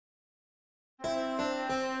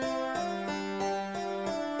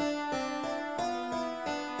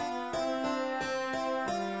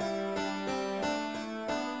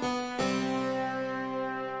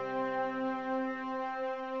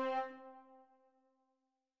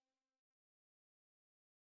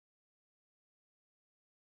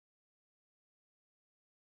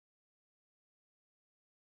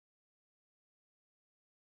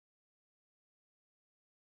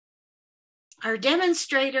Our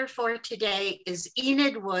demonstrator for today is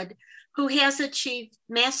Enid Wood, who has achieved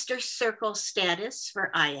Master Circle status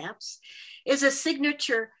for IAPS, is a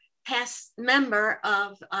signature member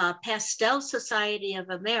of Pastel Society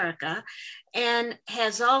of America, and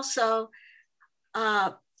has also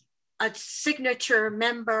a signature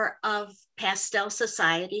member of Pastel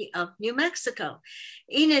Society of New Mexico.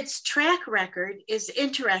 Enid's track record is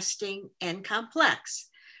interesting and complex.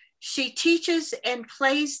 She teaches and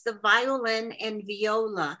plays the violin and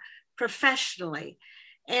viola professionally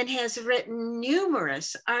and has written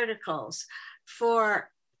numerous articles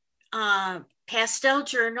for Pastel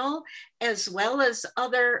Journal as well as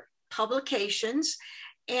other publications,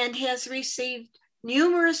 and has received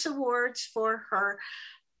numerous awards for her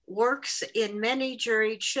works in many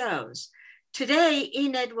juried shows. Today,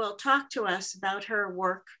 Enid will talk to us about her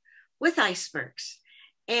work with Icebergs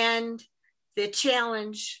and the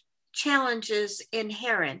challenges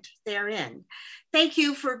inherent therein. Thank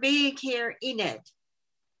you for being here, Enid.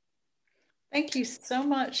 Thank you so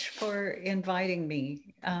much for inviting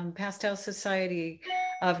me. Pastel Society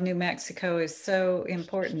of New Mexico is so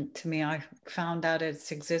important to me. I found out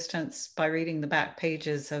its existence by reading the back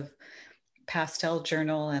pages of Pastel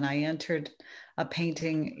Journal, and I entered a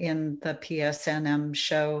painting in the PSNM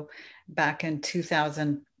show back in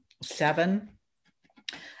 2007.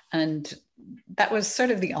 And that was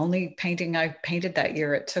sort of the only painting I painted that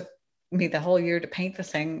year. It took me the whole year to paint the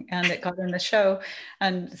thing, and it got in the show.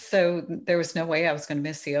 And so there was no way I was going to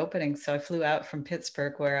miss the opening. So I flew out from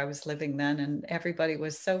Pittsburgh, where I was living then, and everybody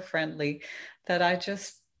was so friendly that I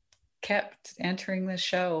just kept entering the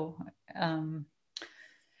show.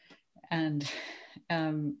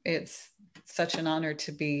 It's such an honor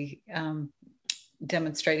to be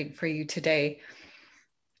demonstrating for you today.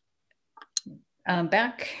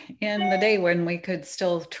 Back in the day when we could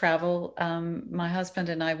still travel, my husband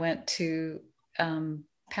and I went to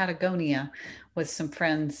Patagonia with some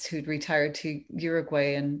friends who'd retired to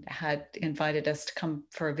Uruguay and had invited us to come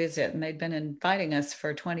for a visit. And they'd been inviting us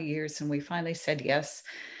for 20 years, and we finally said yes.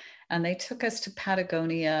 And they took us to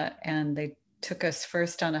Patagonia, and they took us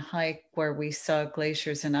first on a hike where we saw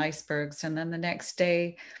glaciers and icebergs. And then the next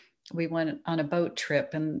day, we went on a boat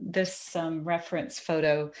trip. And this reference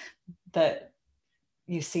photo that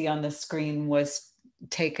you see on the screen was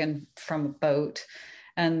taken from a boat,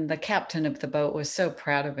 and the captain of the boat was so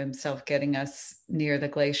proud of himself getting us near the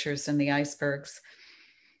glaciers and the icebergs.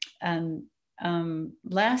 And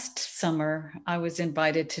last summer, I was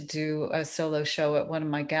invited to do a solo show at one of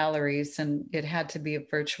my galleries, and it had to be a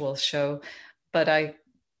virtual show, but I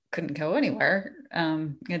couldn't go anywhere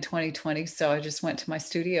in 2020. So I just went to my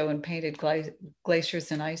studio and painted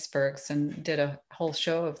glaciers and icebergs and did a whole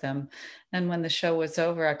show of them. And when the show was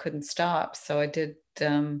over, I couldn't stop. So I did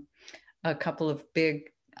a couple of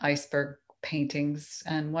big iceberg paintings.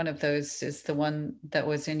 And one of those is the one that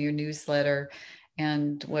was in your newsletter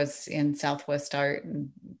and was in Southwest Art,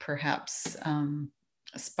 and perhaps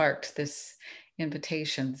sparked this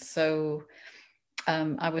invitation. So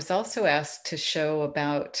I was also asked to show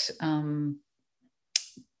about pan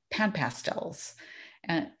pastels,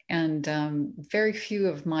 and very few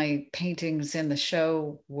of my paintings in the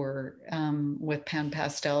show were with pan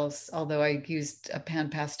pastels, although I used a pan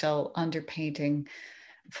pastel underpainting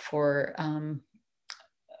for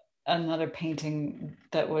another painting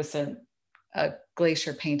that was a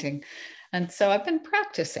glacier painting. And so I've been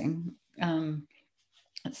practicing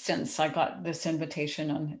since I got this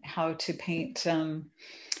invitation on how to paint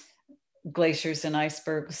glaciers and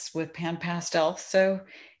icebergs with pan pastel. So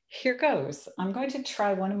here goes. I'm going to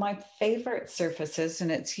try one of my favorite surfaces,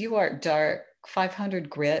 and it's UArt Dark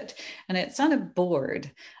 500 grit, and it's on a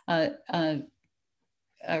board, a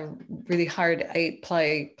really hard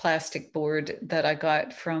 8-ply plastic board that I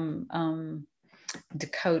got from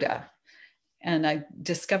Dakota. And I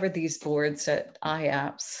discovered these boards at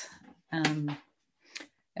IAPS.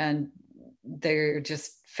 And they're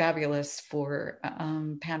just fabulous for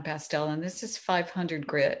pan pastel. And this is 500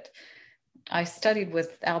 grit. I studied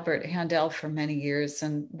with Albert Handel for many years.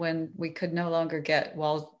 And when we could no longer get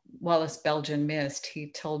Wallace Belgian Mist, he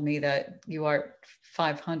told me that UArt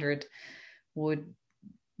 500 would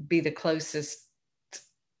be the closest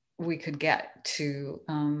we could get to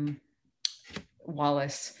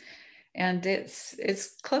Wallace. And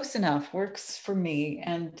it's close enough, works for me.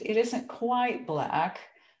 And it isn't quite black.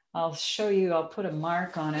 I'll show you, I'll put a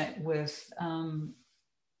mark on it with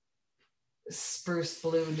spruce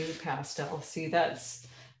blue new pastel. See, that's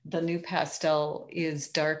the new pastel is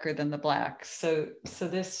darker than the black. So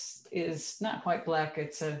this is not quite black.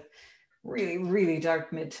 It's a really, really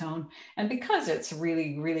dark mid-tone. And because it's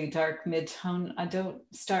really, really dark mid-tone, I don't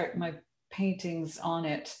start my paintings on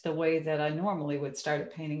it the way that I normally would start a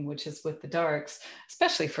painting, which is with the darks,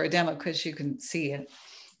 especially for a demo because you can see it.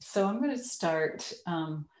 So I'm going to start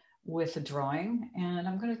with a drawing, and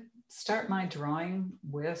I'm going to start my drawing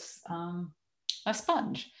with a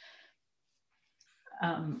sponge.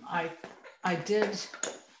 I did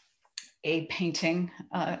a painting,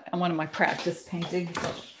 one of my practice paintings.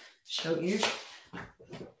 I'll show you.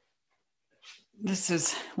 This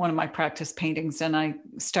is one of my practice paintings, and I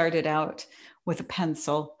started out with a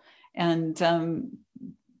pencil, and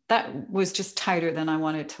that was just tighter than I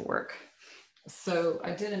wanted to work. So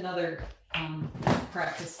I did another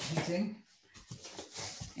practice painting,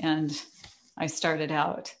 and I started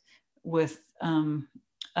out with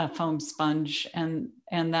a foam sponge, and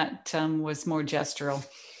that was more gestural.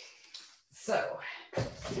 So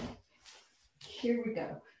here we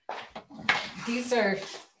go. These are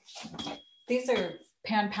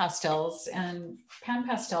pan pastels, and pan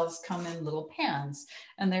pastels come in little pans,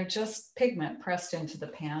 and they're just pigment pressed into the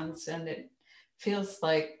pans, and it feels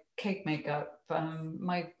like cake makeup.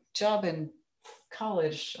 My job in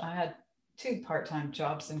college, I had 2 part-time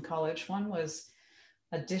jobs in college. One was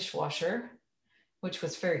a dishwasher, which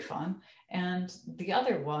was very fun, and the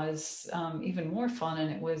other was even more fun,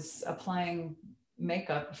 and it was applying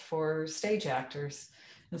makeup for stage actors.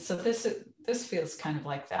 And so this feels kind of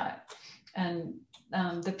like that. And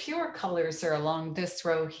the pure colors are along this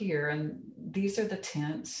row here, and these are the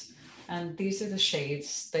tints, and these are the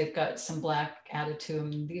shades. They've got some black added to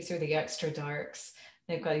them. These are the extra darks.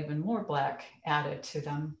 They've got even more black added to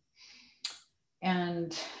them.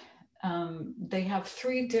 And they have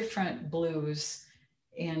 3 different blues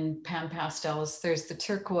in pan pastels. There's the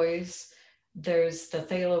turquoise, there's the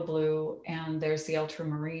phthalo blue, and there's the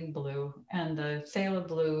ultramarine blue. And the phthalo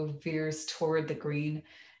blue veers toward the green,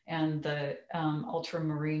 and the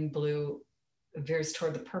ultramarine blue veers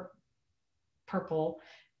toward the purple,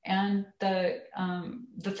 and the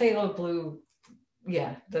phthalo blue,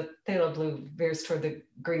 the phthalo blue veers toward the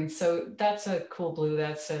green. So that's a cool blue.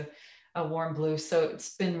 That's a warm blue. So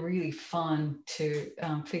it's been really fun to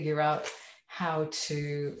figure out how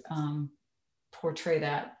to portray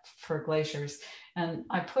that for glaciers. And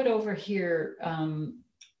I put over here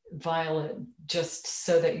violet, just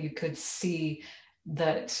so that you could see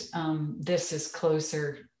that this is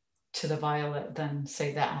closer to the violet than,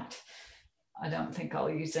 say, that. I don't think I'll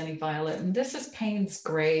use any violet. And this is Payne's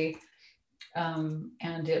gray,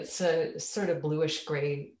 and it's a sort of bluish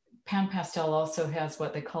gray. Pan pastel also has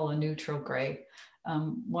what they call a neutral gray,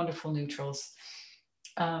 wonderful neutrals.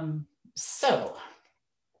 So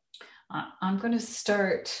I'm going to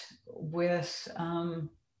start with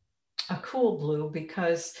a cool blue,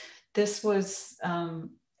 because this was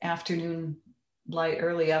afternoon light,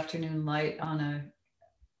 early afternoon light on a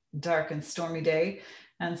dark and stormy day.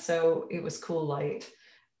 And so it was cool light.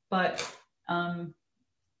 But I'm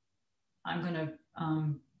going to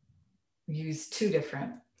use 2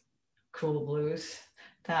 different cool blues,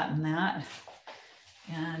 that and that.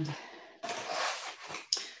 And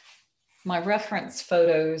my reference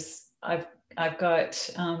photos, I've got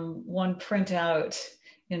one printout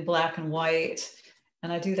in black and white,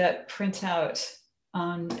 and I do that printout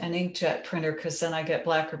on an inkjet printer because then I get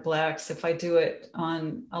blacker blacks. If I do it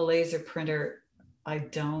on a laser printer, I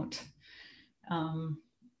don't.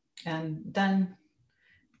 And then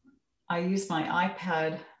I use my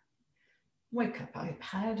iPad, wake up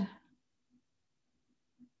iPad,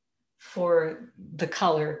 for the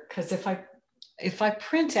color, because if I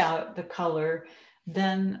print out the color,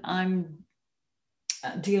 then I'm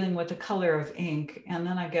dealing with the color of ink, and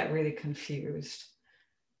then I get really confused.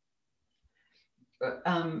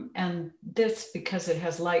 And this, because it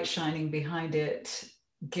has light shining behind it,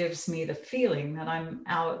 gives me the feeling that I'm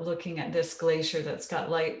out looking at this glacier that's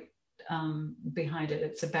got light behind it.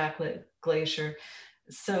 It's a backlit glacier.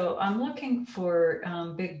 So I'm looking for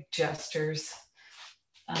big gestures.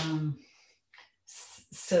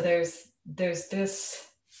 So there's this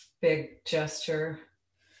big gesture.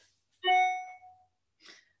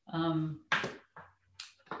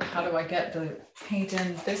 How do I get the paint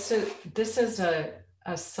in? This is a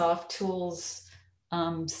Soft Tools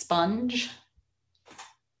sponge.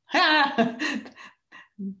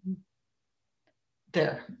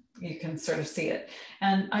 There, you can sort of see it.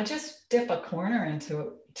 And I just dip a corner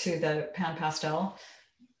into the pan pastel.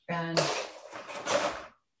 And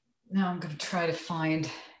now I'm going to try to find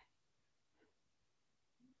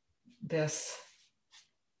this.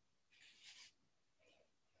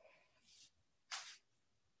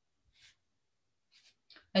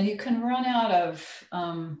 And you can run out of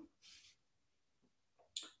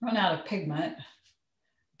pigment,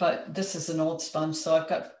 but this is an old sponge, so I've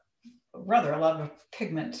got rather a lot of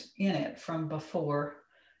pigment in it from before.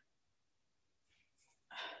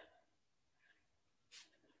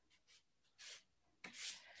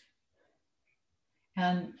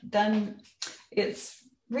 And then it's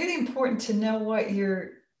really important to know what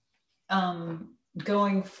you're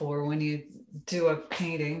going for when you do a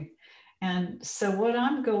painting. And so what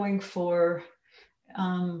I'm going for,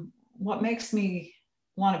 what makes me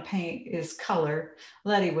want to paint is color.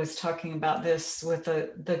 Letty was talking about this with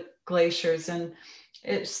the glaciers, and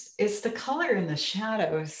it's the color in the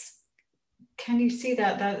shadows. Can you see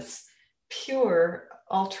that? That's pure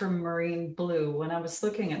ultramarine blue. When I was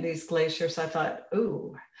looking at these glaciers, I thought,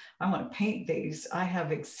 ooh, I want to paint these. I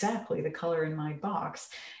have exactly the color in my box.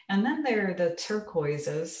 And then there are the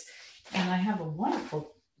turquoises, and I have a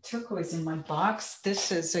wonderful turquoise in my box.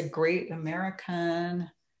 This is a Great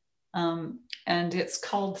American, and it's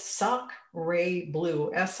called Sock Ray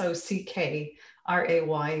Blue, SOCKRAY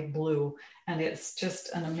blue. And it's just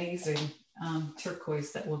an amazing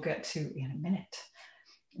turquoise that we'll get to in a minute.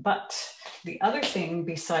 But the other thing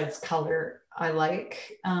besides color I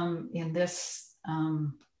like in this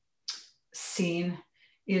scene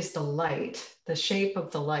is the light, the shape of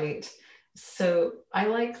the light. So I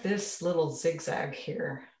like this little zigzag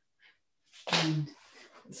here. And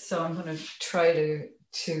so I'm going to try to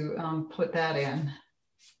put that in.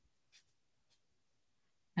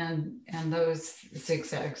 And those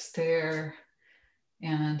zigzags there.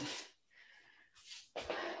 And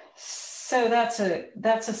so that's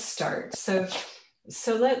a start. So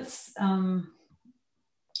let's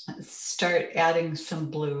start adding some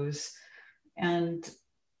blues. And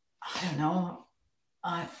I don't know,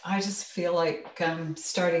 I just feel like I'm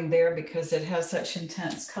starting there because it has such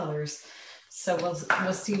intense colors. So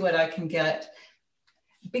we'll see what I can get.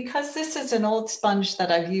 Because this is an old sponge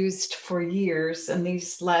that I've used for years, and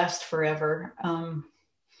these last forever.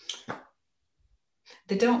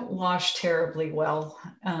 They don't wash terribly well.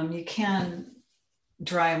 You can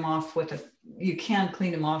dry them off you can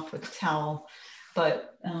clean them off with a towel,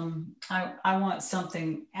 but I want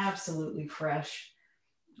something absolutely fresh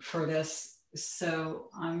for this. So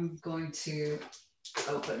I'm going to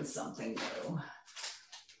open something new.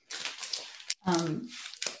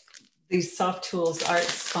 These Soft Tools art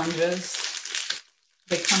sponges,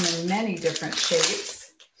 they come in many different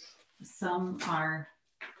shapes. Some are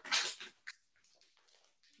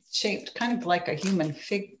shaped kind of like a human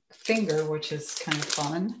finger, which is kind of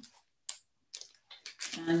fun.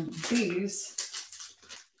 And these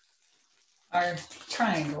are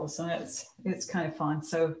triangles, and it's kind of fun.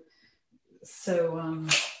 So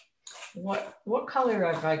what color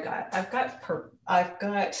have I got? I've got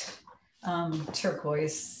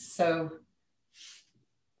turquoise. So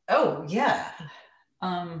oh yeah,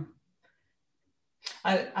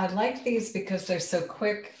 I like these because they're so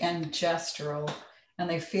quick and gestural, and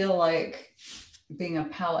they feel like being a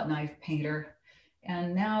palette knife painter.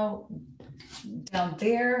 And now down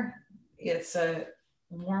there, it's a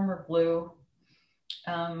warmer blue.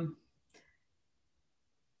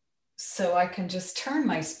 So I can just turn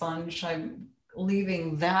my sponge. I'm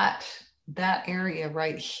leaving that area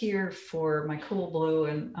right here for my cool blue,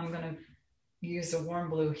 and I'm going to use a warm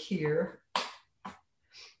blue here.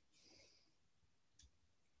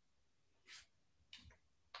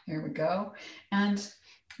 Here we go. And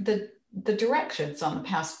the directions on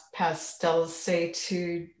the pastels say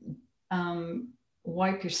to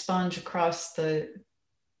wipe your sponge across the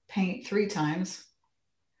paint 3 times,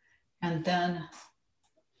 and then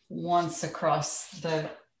once across the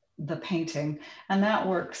painting, and that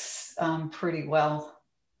works pretty well.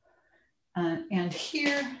 And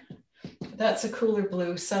here, that's a cooler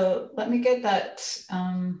blue. So let me get that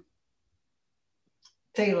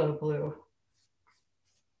phthalo blue.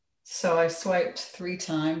 So I swiped 3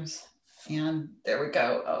 times, and there we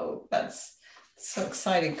go. Oh, that's so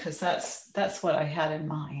exciting because that's what I had in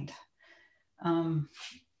mind.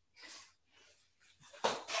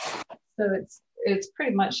 So it's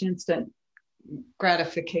pretty much instant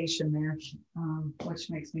gratification there, which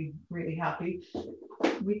makes me really happy.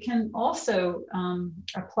 We can also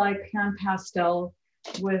apply pan pastel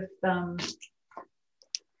with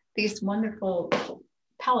these wonderful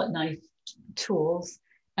palette knife tools,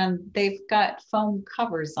 and they've got foam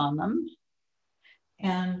covers on them.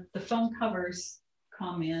 And the foam covers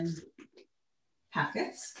come in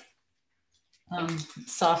packets,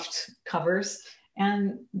 soft covers.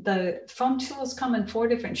 And the foam tools come in 4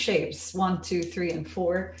 different shapes, 1, 2, 3, and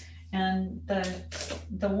 4. And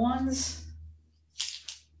the ones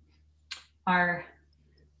are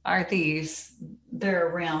these. They're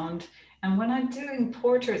round. And when I'm doing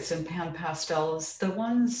portraits in pan pastels, the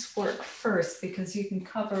ones work first because you can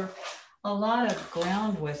cover a lot of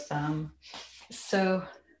ground with them. So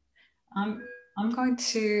I'm going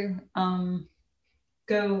to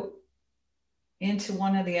go into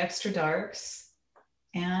one of the extra darks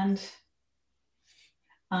and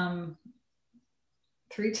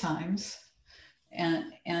 3 times,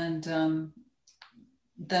 and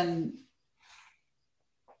then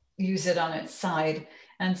use it on its side.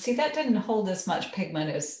 And see, that didn't hold as much pigment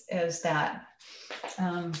as that. So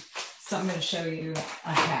I'm going to show you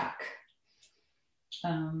a hack.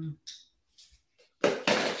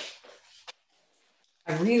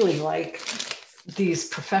 I really like these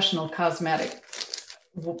professional cosmetic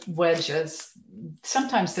wedges.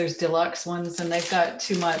 Sometimes there's deluxe ones and they've got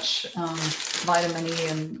too much vitamin E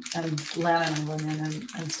and lanolin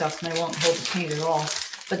and stuff, and they won't hold the paint at all.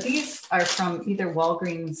 But these are from either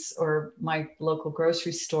Walgreens or my local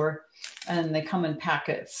grocery store, and they come in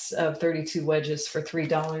packets of 32 wedges for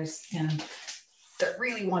 $3, and they're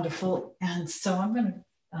really wonderful. And so I'm going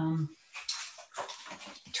to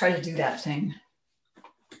try to do that thing.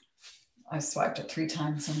 I swiped it 3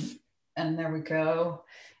 times and there we go.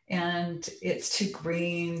 And it's too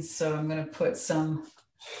green, so I'm going to put some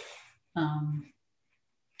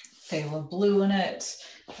phthalo blue in it,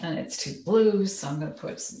 and it's too blue, so I'm going to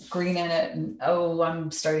put some green in it. And oh,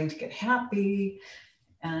 I'm starting to get happy.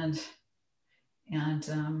 And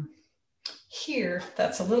here,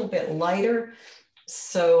 that's a little bit lighter.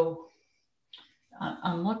 So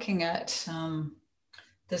I'm looking at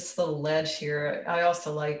this little ledge here. I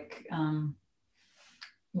also like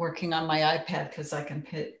working on my iPad because I can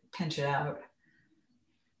pinch it out.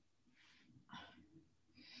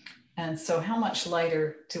 And so how much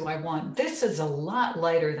lighter do I want? This is a lot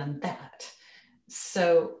lighter than that.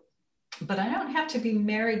 So, but I don't have to be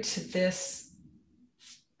married to this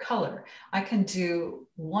color. I can do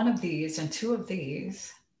 1 of these and 2 of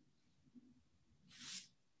these.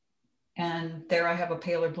 And there I have a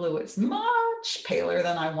paler blue. It's much paler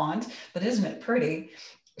than I want, but isn't it pretty?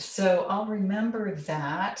 So I'll remember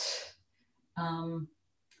that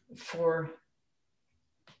for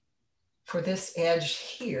this edge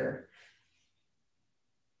here.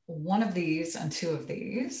 1 of these and 2 of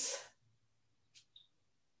these.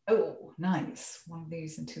 Oh, nice. 1 of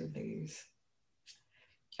these and 2 of these.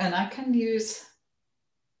 And I can use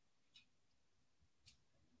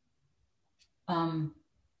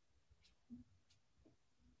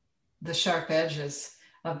the sharp edges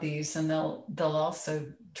of these, and they'll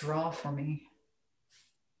also draw for me.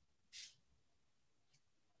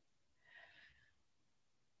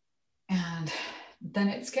 And then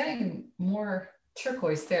it's getting more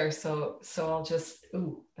turquoise there, so I'll just,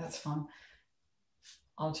 ooh, that's fun.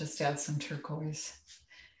 I'll just add some turquoise.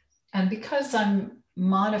 And because I'm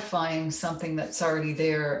modifying something that's already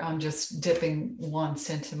there, I'm just dipping once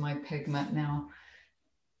into my pigment now.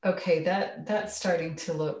 Okay, that's starting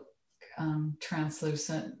to look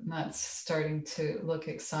translucent. That's starting to look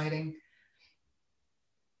exciting.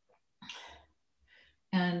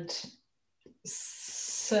 And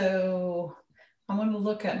so I want to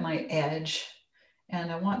look at my edge,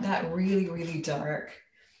 and I want that really, really dark.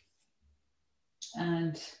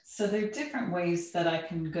 And so there are different ways that I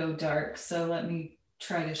can go dark. So let me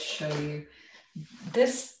try to show you.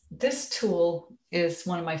 This tool is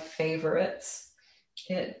one of my favorites.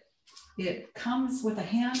 It comes with a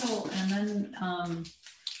handle and then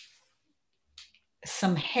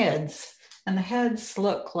some heads, and the heads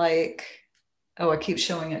look like, oh, I keep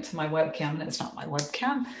showing it to my webcam and it's not my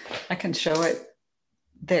webcam. I can show it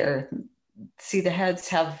there. See, the heads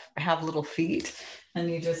have little feet, and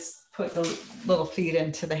you just put the little feet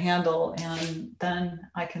into the handle, and then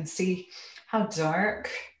I can see how dark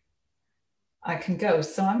I can go.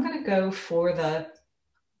 So I'm going to go for the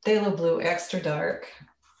phthalo blue extra dark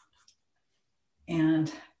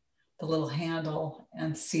and the little handle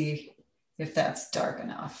and see if that's dark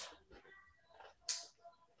enough.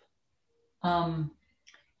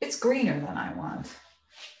 It's greener than I want.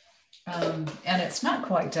 And it's not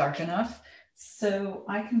quite dark enough. So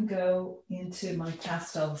I can go into my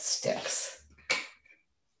pastel sticks.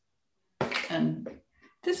 And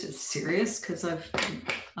this is serious because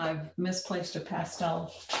I've misplaced a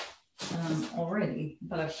pastel already,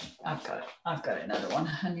 but I've got another one.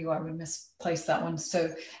 I knew I would misplace that one.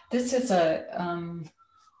 So this is a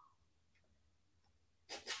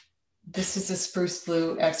spruce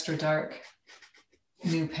blue extra dark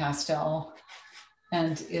new pastel,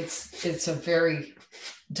 and it's a very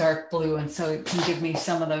dark blue, and so it can give me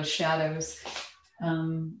some of those shadows.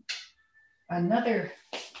 Another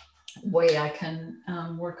way I can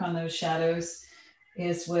work on those shadows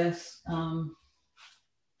is with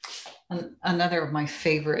another of my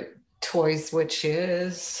favorite toys, which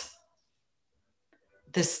is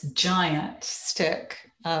this giant stick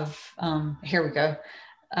of, here we go,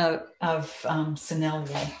 of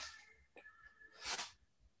Sennelier.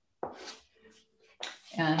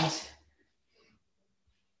 And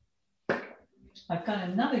I've got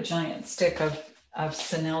another giant stick of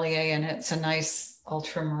Sennelier, and it's a nice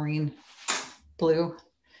ultramarine blue.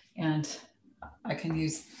 And I can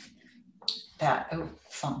use that. Oh,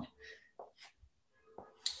 fun.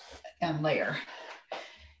 And layer.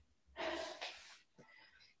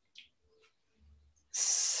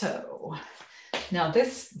 So now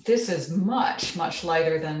this is much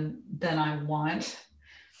lighter than I want.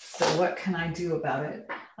 So what can I do about it?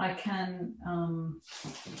 I can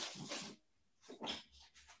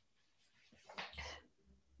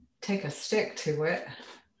take a stick to it.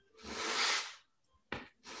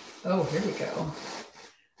 Oh, here we go.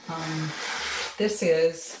 This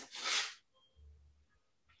is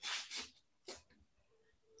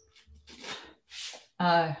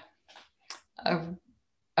a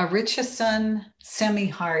Richardson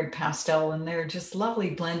semi-hard pastel, and they're just lovely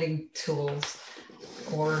blending tools,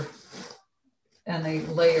 and they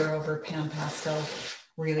layer over pan pastel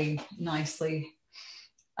really nicely.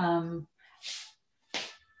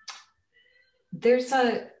 There's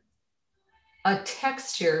a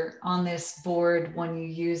texture on this board when you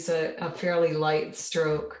use a fairly light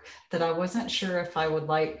stroke that I wasn't sure if I would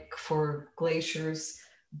like for glaciers,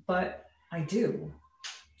 but I do,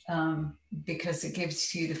 because it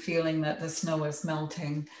gives you the feeling that the snow is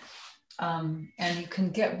melting. And you can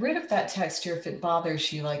get rid of that texture if it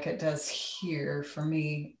bothers you, like it does here for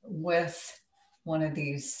me, with one of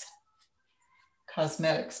these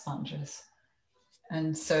cosmetic sponges.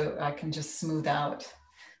 And so I can just smooth out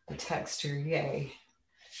the texture, yay.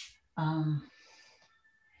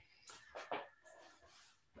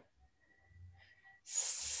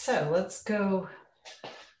 So let's go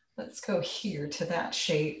here to that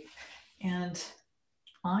shape. And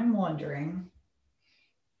I'm wondering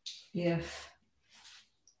if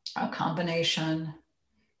a combination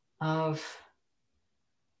of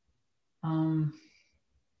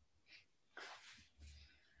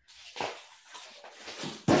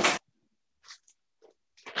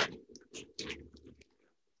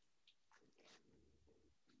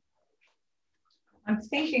I'm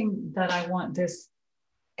thinking that I want this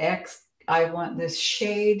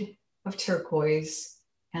shade of turquoise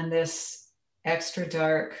and this extra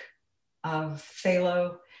dark of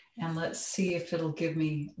phthalo, and let's see if it'll give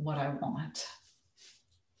me what I want.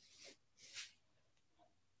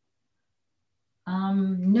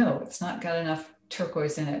 No, it's not got enough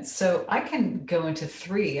turquoise in it. So I can go into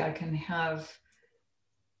 3. I can have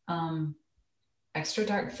extra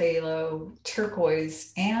dark phthalo,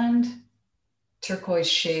 turquoise, and turquoise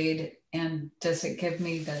shade. And does it give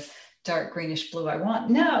me the dark greenish blue I want?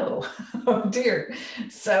 No. Oh dear.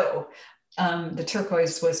 So the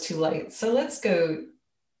turquoise was too light. So let's go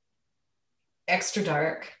extra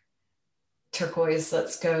dark turquoise.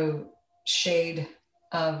 Let's go shade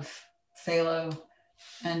of phthalo.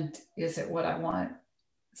 And is it what I want?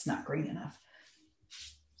 It's not green enough.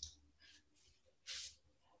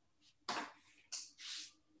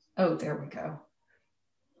 Oh, there we go.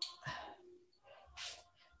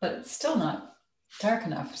 But it's still not dark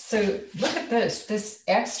enough. So look at this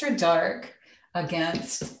extra dark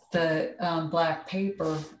against the black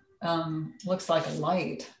paper looks like a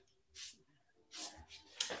light.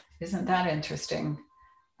 Isn't that interesting?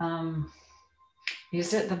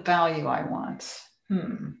 Is it the value I want?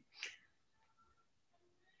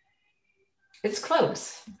 It's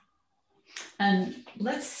close. And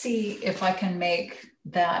let's see if I can make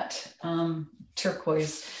that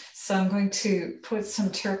turquoise. So I'm going to put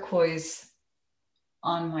some turquoise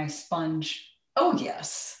on my sponge. Oh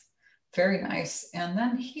yes, very nice. And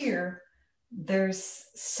then here, there's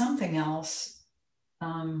something else.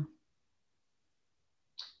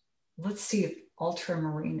 Let's see if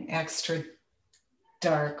ultramarine extra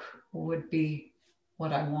dark would be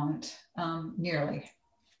what I want, nearly.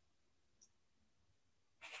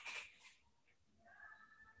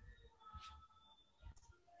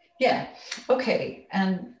 Yeah, okay,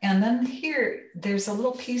 and then here, there's a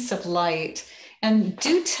little piece of light, and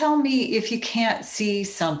do tell me if you can't see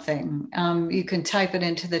something. You can type it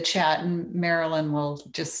into the chat and Marilyn will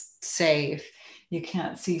just say if you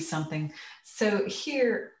can't see something. So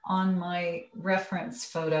here on my reference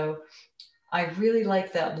photo, I really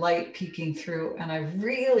like that light peeking through, and I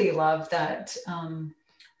really love that,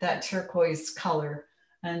 that turquoise color.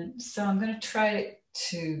 And so I'm gonna try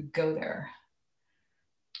to go there.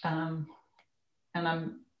 And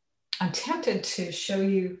I'm tempted to show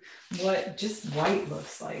you what just white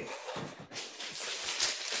looks like.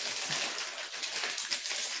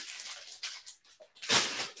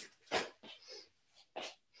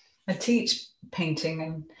 I teach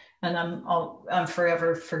painting, and I'm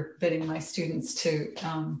forever forbidding my students to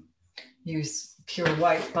use pure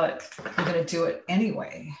white, but I'm going to do it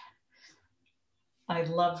anyway. I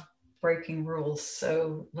love breaking rules,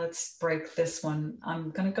 so let's break this one. I'm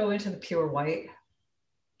going to go into the pure white.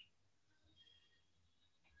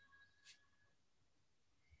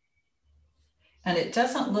 And it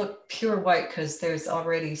doesn't look pure white because there's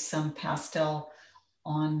already some pastel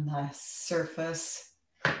on the surface.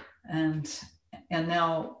 And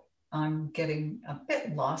now I'm getting a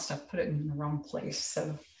bit lost. I put it in the wrong place.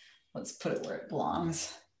 So let's put it where it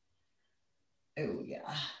belongs. Oh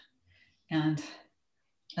yeah. And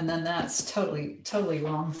then that's totally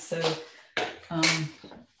wrong. So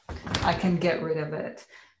I can get rid of it.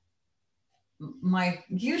 My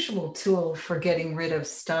usual tool for getting rid of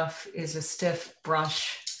stuff is a stiff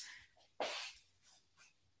brush.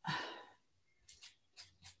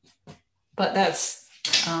 But that's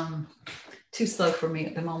too slow for me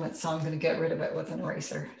at the moment, so I'm going to get rid of it with an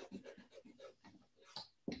eraser.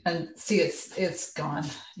 And see, it's gone.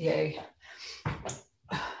 Yay.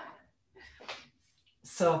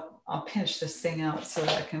 So I'll pinch this thing out so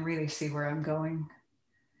that I can really see where I'm going.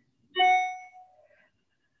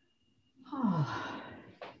 Oh.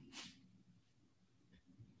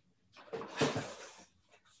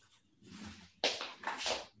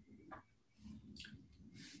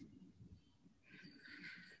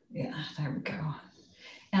 Yeah, there we go.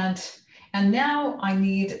 And now I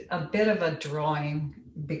need a bit of a drawing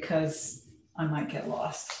because I might get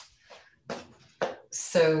lost.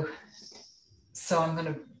 So I'm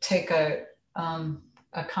going to take a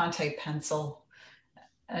Conte pencil,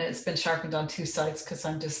 and it's been sharpened on two sides because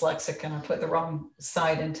I'm dyslexic and I put the wrong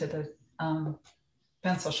side into the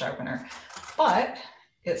pencil sharpener, but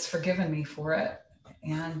it's forgiven me for it.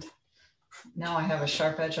 And now I have a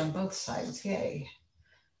sharp edge on both sides, yay.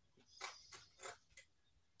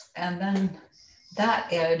 And then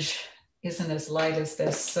that edge isn't as light as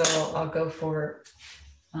this, so I'll go for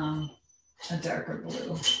a darker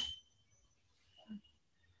blue.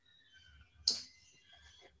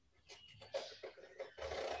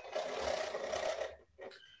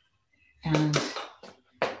 And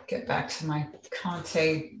get back to my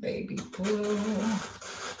Conte baby blue.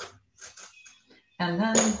 And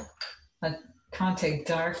then a Conte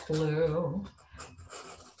dark blue.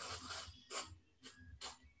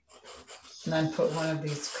 And then put one of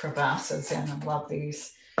these crevasses in. I love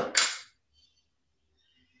these.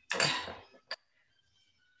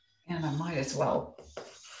 And I might as well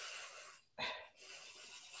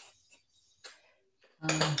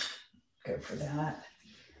go for that.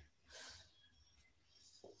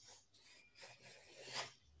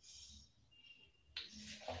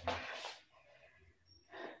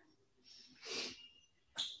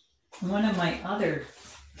 One of my other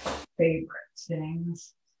favorite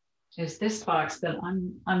things is this box that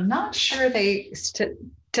I'm not sure they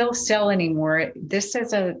still sell anymore. This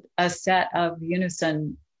is a set of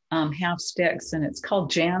Unison half sticks, and it's called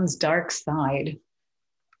Jan's Dark Side.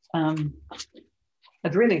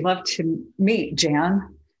 I'd really love to meet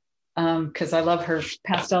Jan because I love her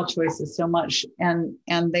pastel choices so much, and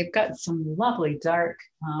they've got some lovely dark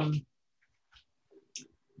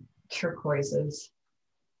turquoises.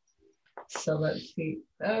 So let's see.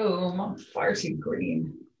 Oh, I'm far too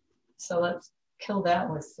green. So let's kill that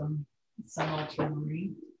with some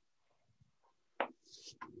ultramarine.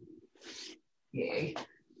 Yay.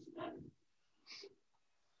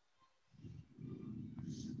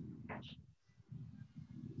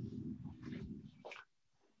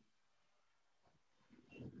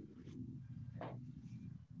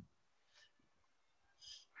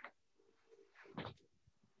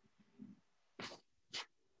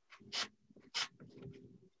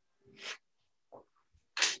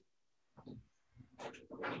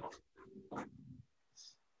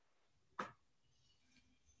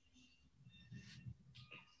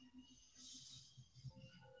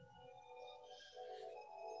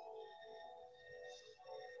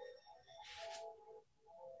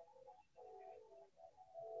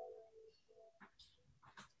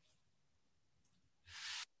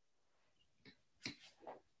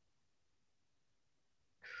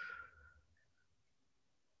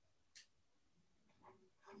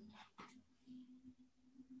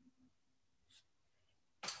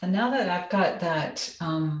 And now that I've got that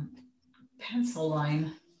pencil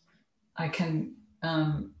line, I can,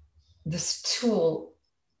 this tool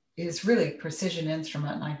is really precision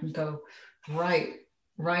instrument, and I can go right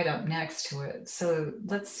up next to it. So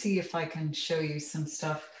let's see if I can show you some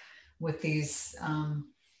stuff with these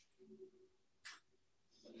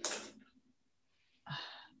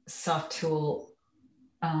soft tool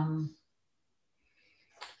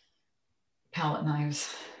palette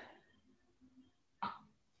knives.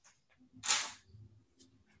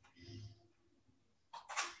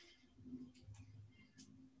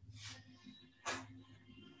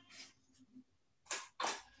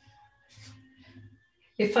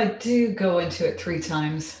 If I do go into it 3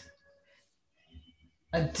 times,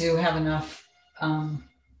 I do have enough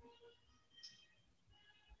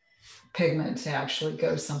pigment to actually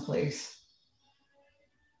go someplace.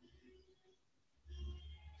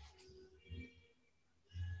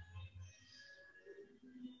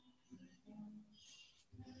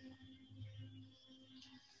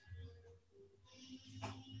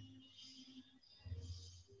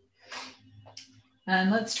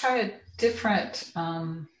 And let's try a different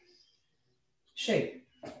shape.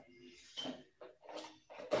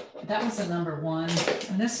 That was a number 1,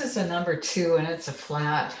 and this is a number 2, and it's a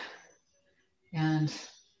flat. And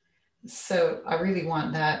so I really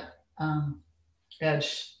want that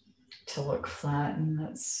edge to look flat. And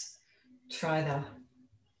let's try the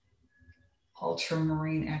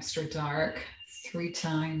ultramarine extra dark 3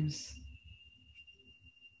 times.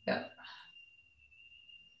 Yep.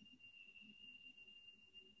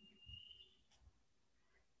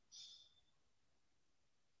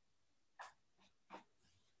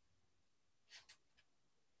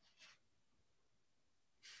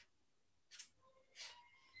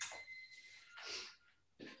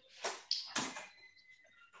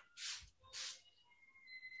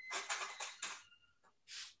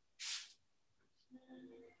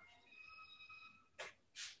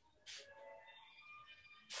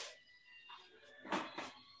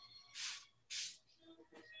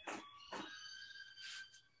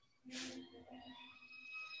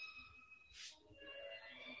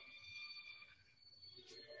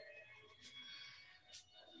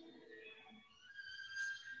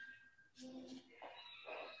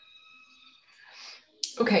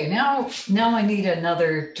 Okay, now I need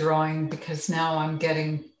another drawing, because now I'm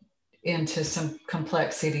getting into some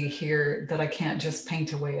complexity here that I can't just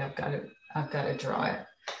paint away. I've got to draw it.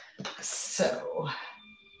 So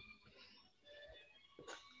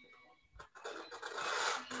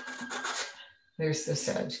there's this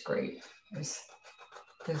edge. Great. There's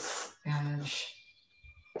this edge.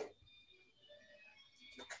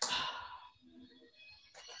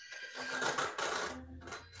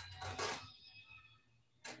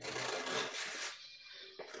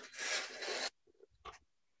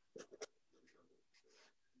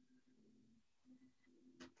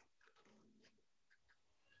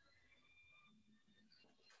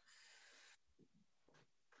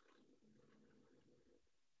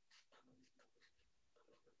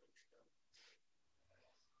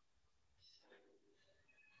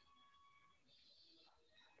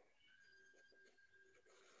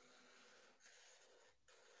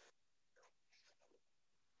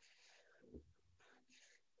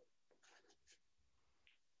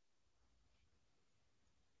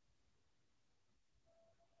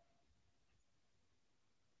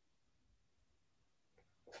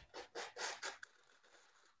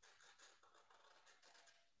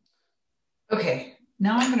 Okay,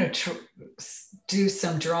 now I'm going to do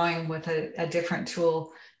some drawing with a different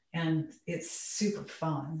tool, and it's super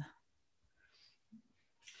fun.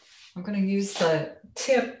 I'm going to use the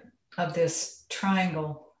tip of this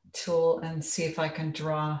triangle tool and see if I can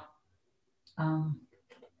draw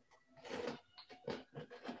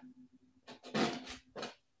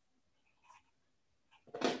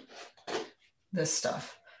this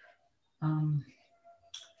stuff.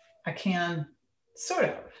 I can sort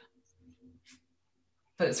of,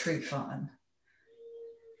 but it's really fun.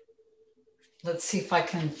 Let's see if I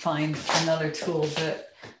can find another tool that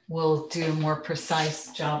will do a more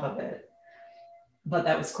precise job of it. But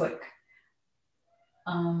that was quick.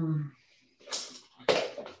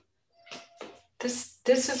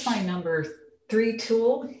 This is my number 3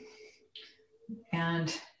 tool,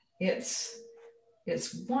 and it's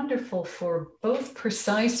wonderful for both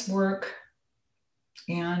precise work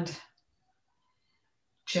and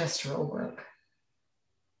gestural work.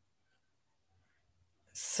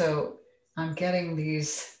 So I'm getting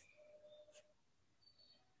these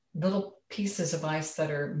little pieces of ice that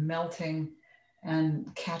are melting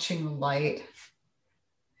and catching the light.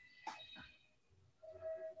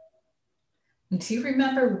 And do you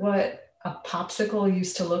remember what a popsicle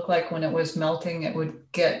used to look like when it was melting? It would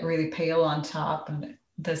get really pale on top, and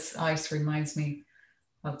this ice reminds me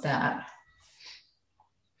of that.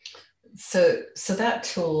 So that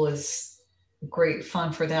tool is great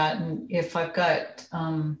fun for that. And if I've got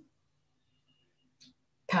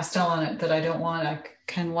pastel on it that I don't want, I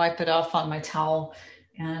can wipe it off on my towel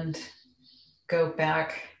and go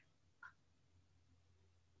back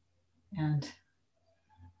and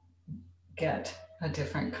get a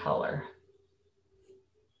different color.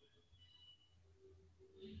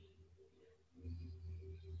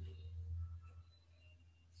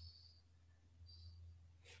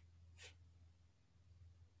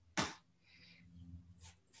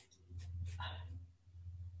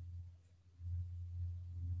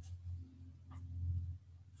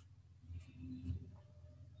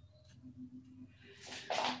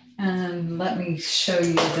 And let me show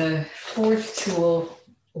you the fourth tool,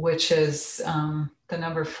 which is the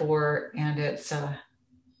number 4, and it's a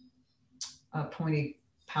pointy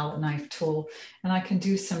palette knife tool. And I can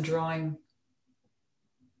do some drawing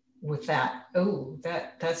with that. Oh,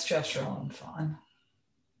 that's just really fun.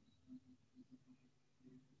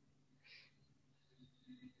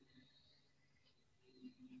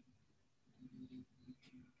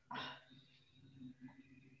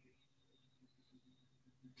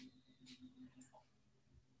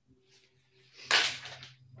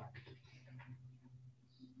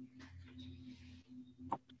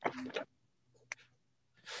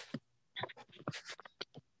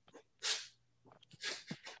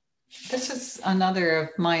 This is another of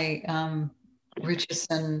my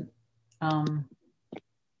Richardson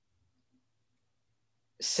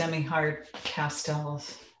semi-hard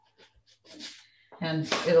pastels.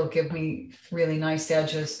 And it'll give me really nice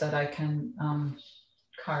edges that I can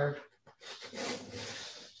carve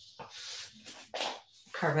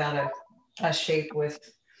out a shape with.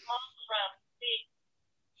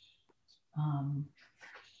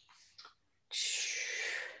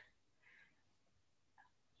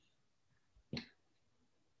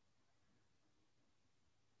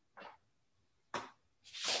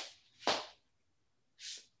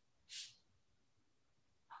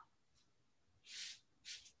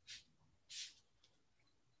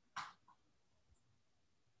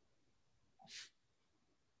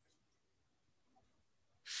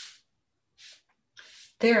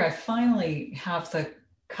 There, I finally have the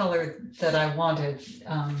color that I wanted,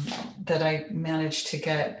 that I managed to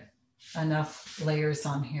get enough layers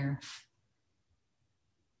on here.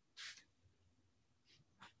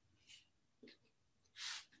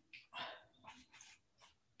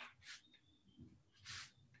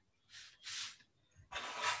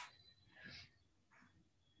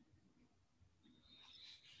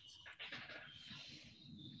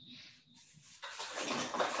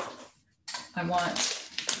 I want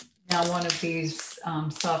now one of these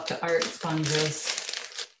soft to art sponges.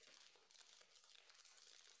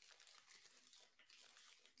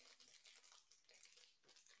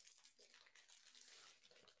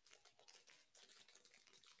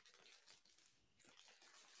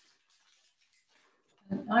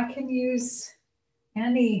 I can use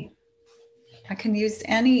any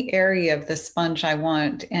area of the sponge I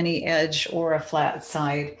want, any edge or a flat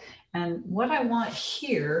side. And what I want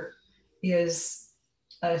here is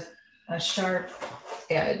a sharp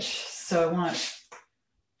edge. So I want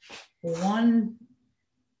one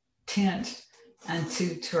tint and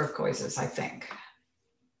 2 turquoises, I think.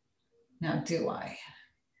 Now, do I?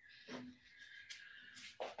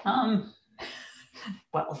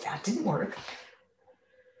 Well, that didn't work.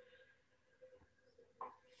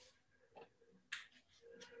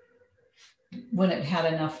 When it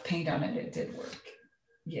had enough paint on it, it did work.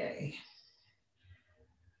 Yay.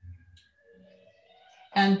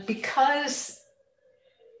 And because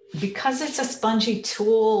it's a spongy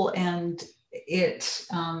tool and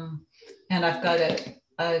and I've got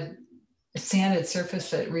a sanded surface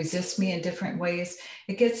that resists me in different ways,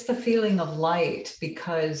 it gets the feeling of light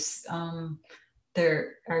because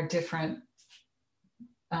there are different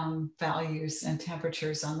values and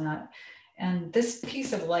temperatures on that. And this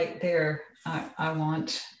piece of light there, I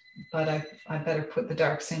want, but I better put the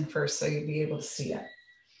darks in first so you'll be able to see it.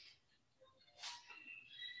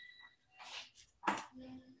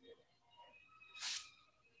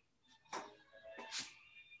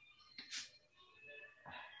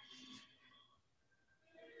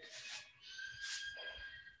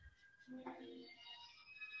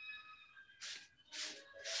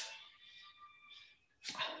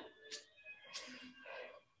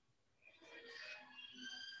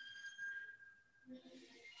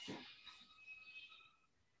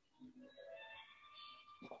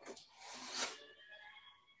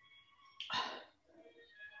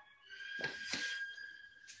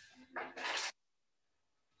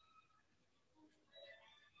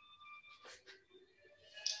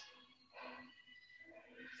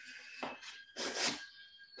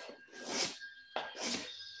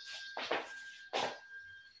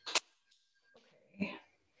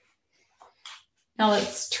 Now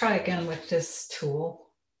let's try again with this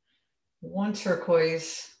tool. One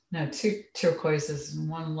turquoise, no, two turquoises and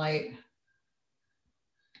one light.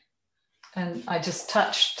 And I just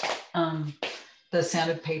touched the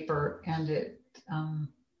sanded paper and it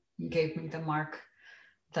gave me the mark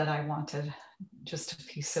that I wanted, just a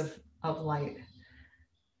piece of light.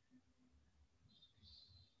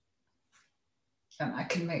 And I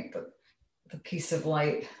can make the piece of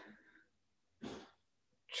light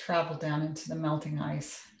travel down into the melting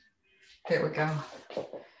ice. There we go.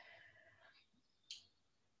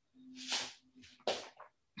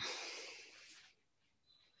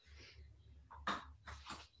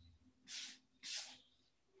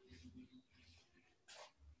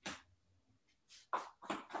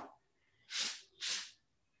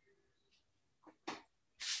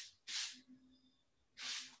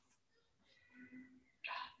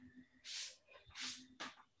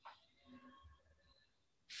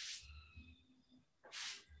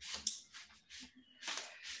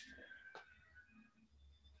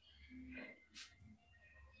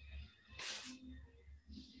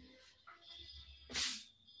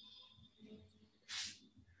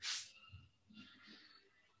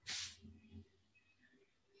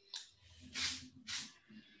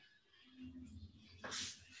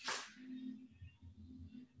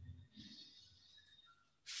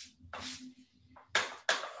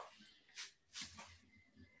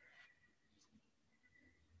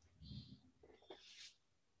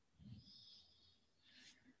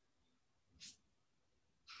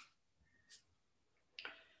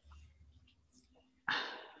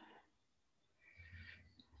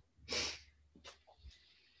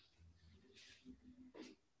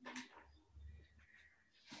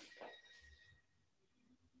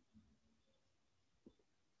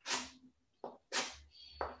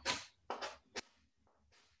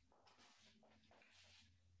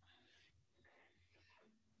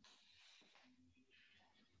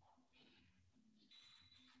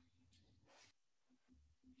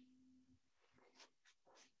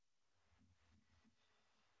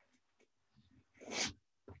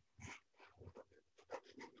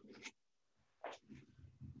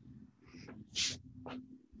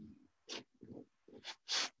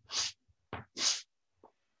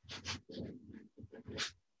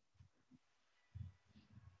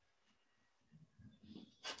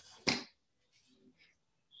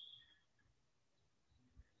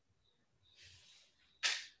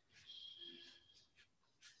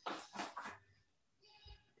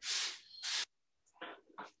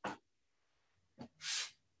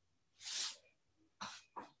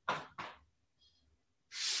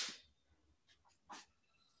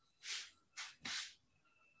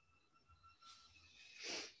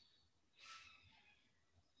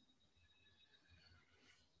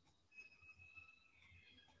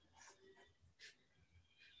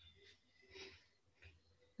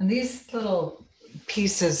 And these little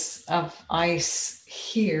pieces of ice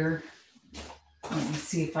here, let me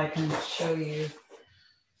see if I can show you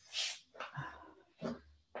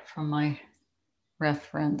from my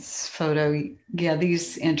reference photo. Yeah,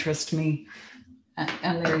 these interest me.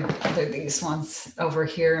 And they're these ones over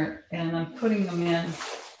here. And I'm putting them in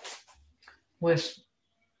with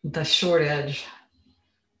the short edge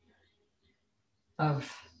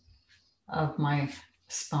of my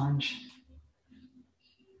sponge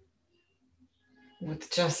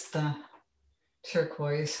with just the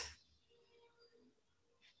turquoise.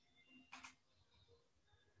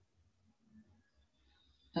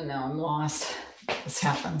 And now I'm lost. This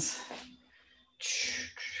happens.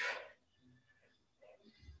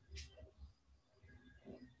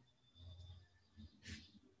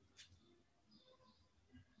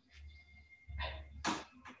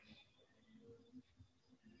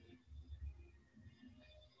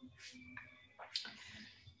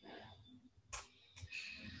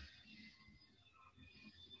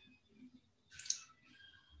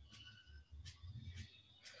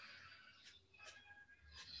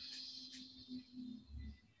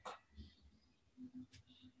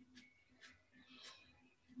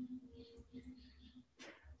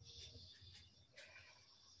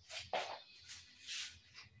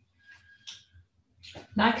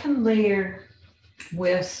 And I can layer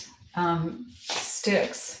with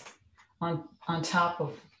sticks on top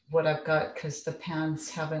of what I've got because the pans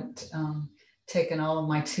haven't taken all of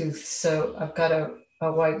my tooth. So I've got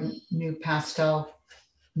a white new pastel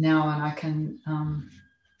now, and I can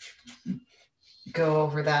go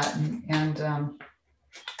over that and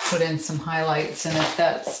put in some highlights. And if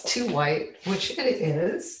that's too white, which it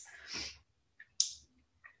is,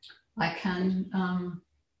 I can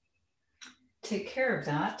take care of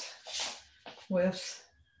that with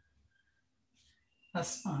a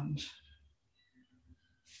sponge.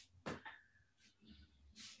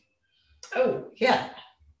 Oh, yeah.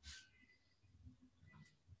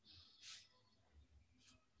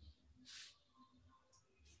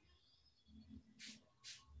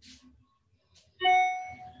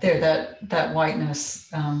 There, that whiteness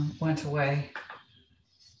went away.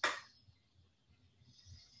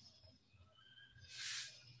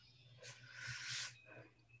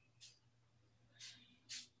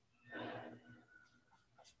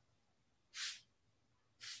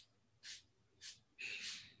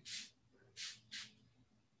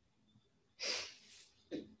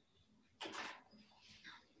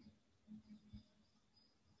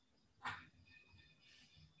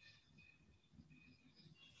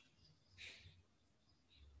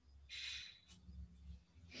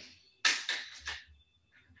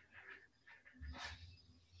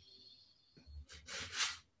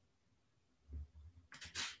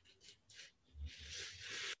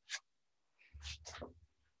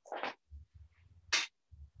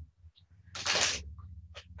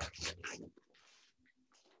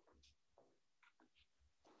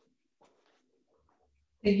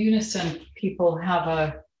 The Unison people have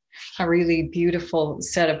a really beautiful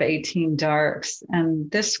set of 18 darks.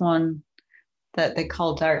 And this one that they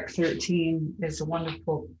call Dark 13 is a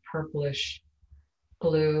wonderful purplish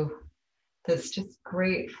blue that's just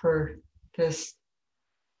great for this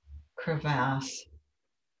crevasse.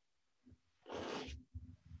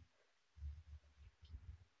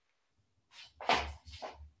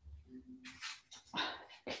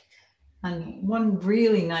 And one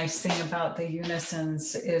really nice thing about the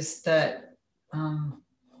Unisons is that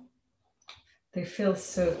they feel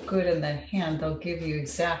so good in the hand, they'll give you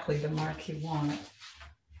exactly the mark you want.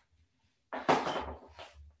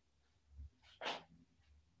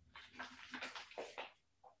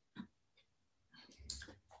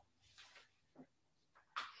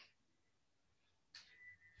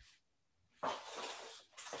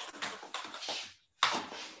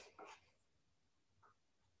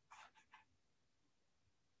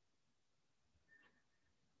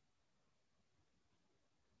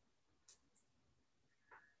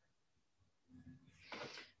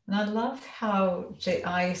 And I love how the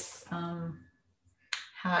ice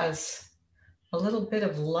has a little bit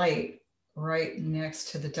of light right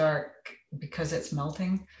next to the dark because it's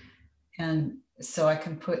melting. And so I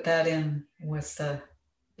can put that in with the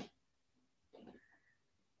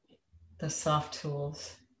soft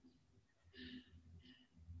tools.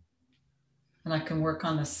 And I can work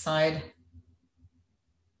on the side.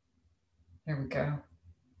 There we go.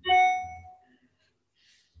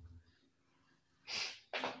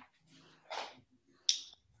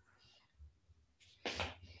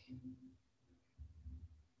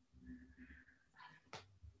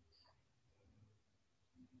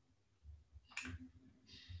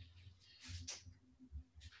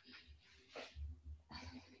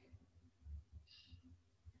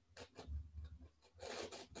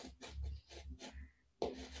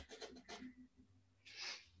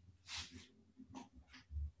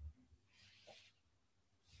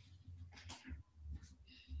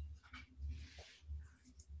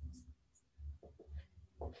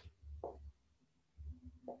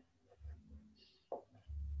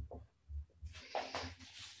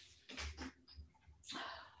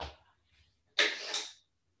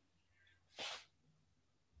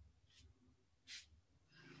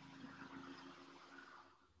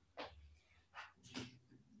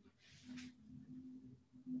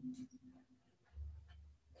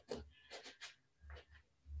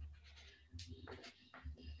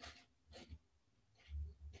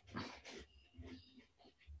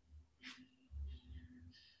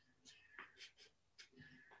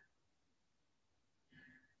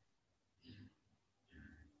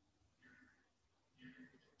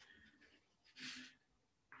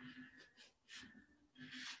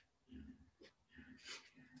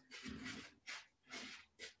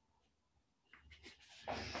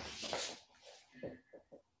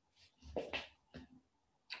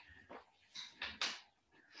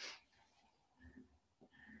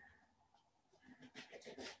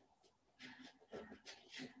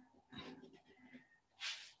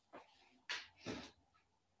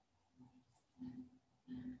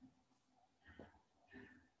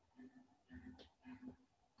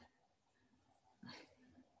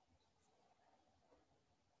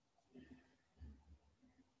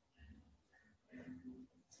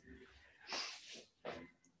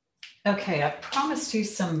 Okay, I promised you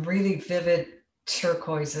some really vivid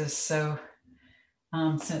turquoises. So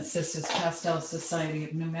since this is Pastel Society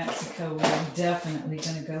of New Mexico, we're definitely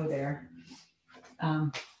going to go there.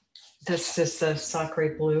 This is the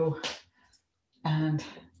Sacre Blue. And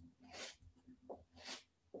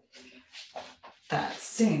that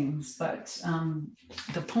sings, but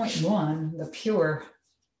the 0.1, the pure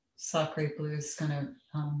Sacre Blue is going to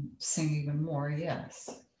sing even more, yes.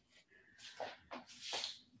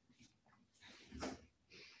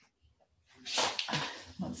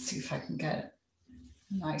 Let's see if I can get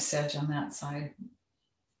a nice edge on that side.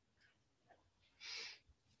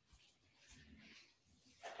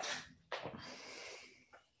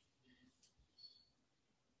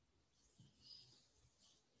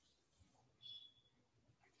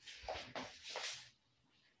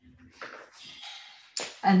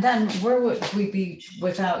 And then where would we be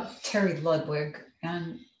without Terry Ludwig?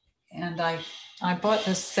 And I bought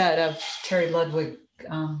this set of Terry Ludwig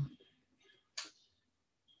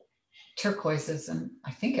turquoises, and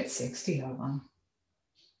I think it's 60 of them.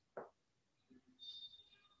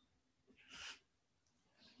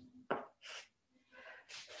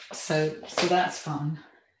 So that's fun.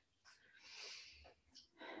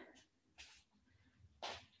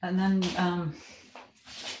 And then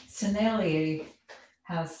Sennelier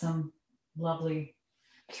has some lovely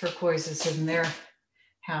turquoises in their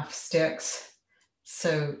half sticks.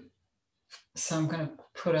 So I'm going to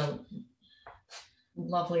put a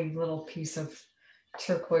lovely little piece of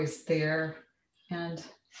turquoise there. And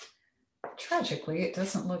tragically, it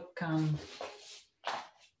doesn't look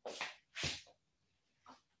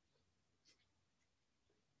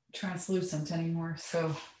translucent anymore.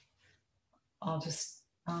 So I'll just,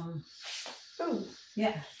 oh,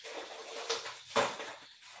 yeah.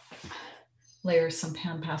 Layer some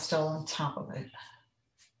pan pastel on top of it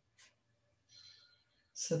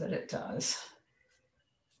so that it does.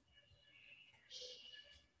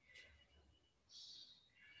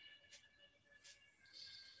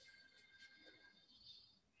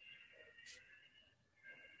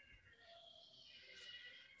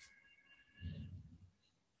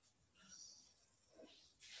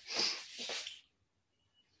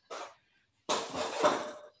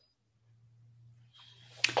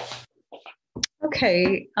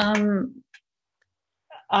 Okay,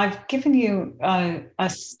 I've given you a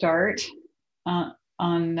start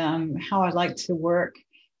on how I like to work.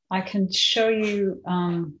 I can show you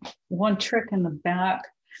one trick in the back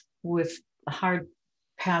with hard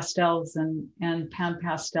pastels and pan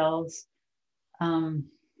pastels.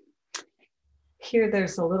 Here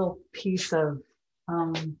there's a little piece of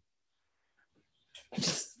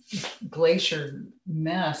just glacier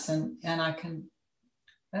mess, and I can,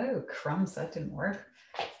 oh crumbs, that didn't work.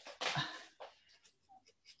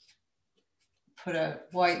 Put a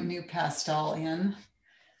white new pastel in.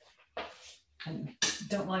 I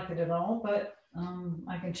don't like it at all, but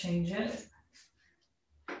I can change it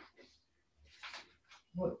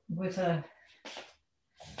with a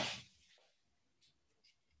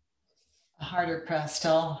harder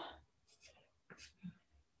pastel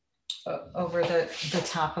over the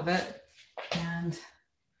top of it. And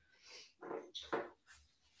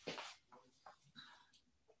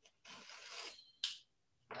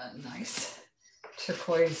a nice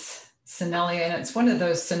turquoise Sennelier, and it's one of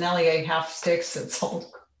those Sennelier half sticks.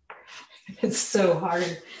 It's so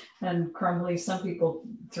hard and crumbly. Some people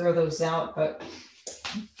throw those out, but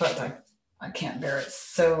I can't bear it.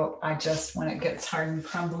 So I just, when it gets hard and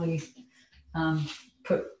crumbly,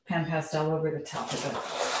 put pan pastel over the top of it.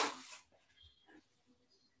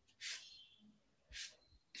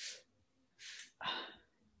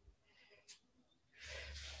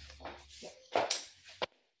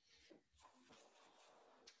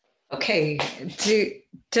 Okay,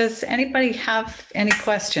 does anybody have any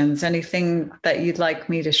questions? Anything that you'd like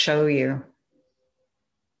me to show you?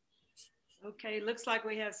 Okay, looks like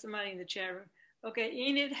we have somebody in the chat room. Okay,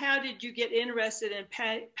 Enid, how did you get interested in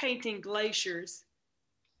painting glaciers?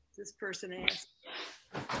 This person asked.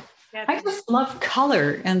 I just love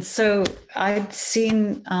color. And so I'd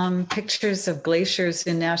seen pictures of glaciers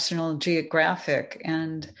in National Geographic,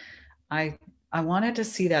 and I wanted to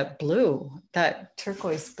see that blue, that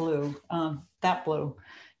turquoise blue, that blue.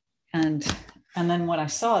 And then when I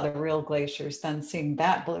saw the real glaciers, then seeing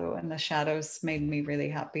that blue and the shadows made me really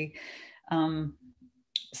happy.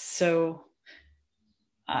 So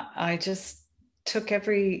I just took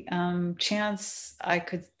every chance I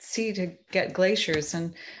could see to get glaciers.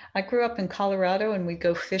 And I grew up in Colorado, and we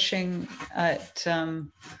go fishing at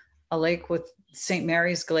a lake with St.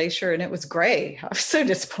 Mary's Glacier, and it was gray. I was so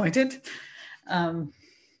disappointed.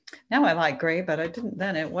 Now I like gray, but I didn't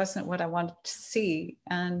then. It wasn't what I wanted to see.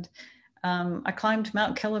 And I climbed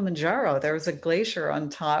Mount Kilimanjaro. There was a glacier on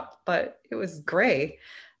top, but it was gray.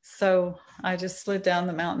 So I just slid down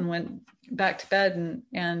the mountain, went back to bed,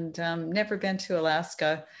 and never been to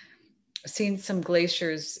Alaska. seen some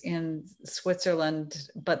glaciers in Switzerland,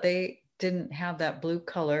 but they didn't have that blue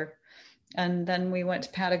color. And then we went to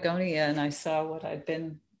Patagonia and I saw what I'd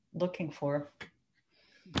been looking for.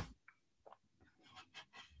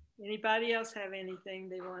 Anybody else have anything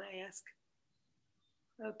they want to ask?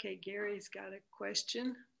 Okay, Gary's got a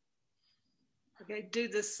question. Okay, do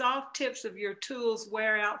the soft tips of your tools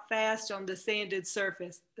wear out fast on the sanded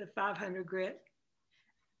surface, the 500 grit?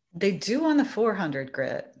 They do on the 400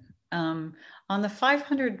 grit. On the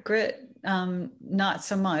 500 grit, not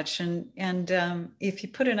so much. And if you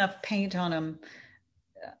put enough paint on them,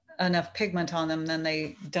 enough pigment on them, then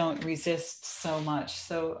they don't resist so much.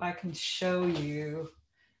 So I can show you.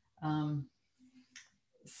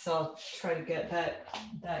 So I'll try to get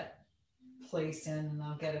that place in, and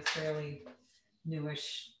I'll get a fairly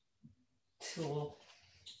newish tool.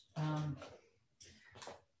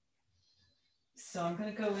 So I'm going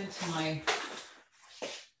to go into my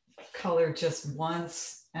color just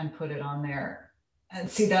once and put it on there. And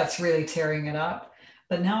see, that's really tearing it up.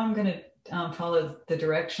 But now I'm going to follow the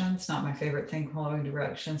directions. Not my favorite thing, following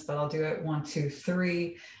directions, but I'll do it 1, 2,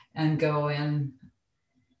 3 and go in.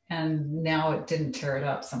 And now it didn't tear it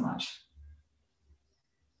up so much.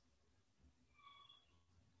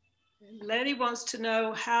 Letty wants to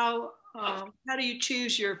know how do you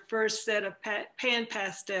choose your first set of pan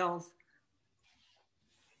pastels?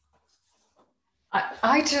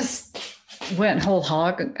 I just went whole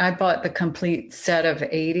hog. I bought the complete set of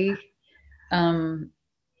 80. And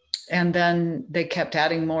then they kept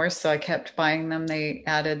adding more. So I kept buying them. They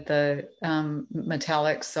added the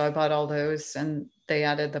metallics. So I bought all those, and they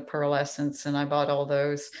added the pearlescence, and I bought all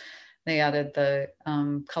those. They added the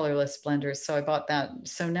colorless blenders. So I bought that.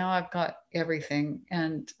 So now I've got everything,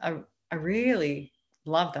 and I really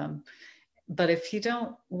love them. But if you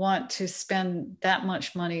don't want to spend that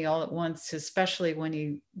much money all at once, especially when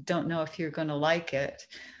you don't know if you're going to like it,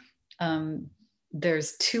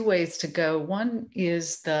 there's 2 ways to go. One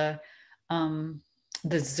is the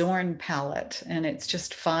Zorn palette, and it's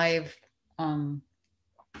just 5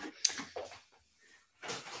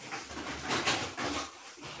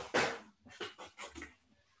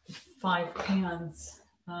 pans.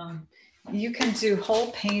 You can do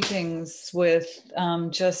whole paintings with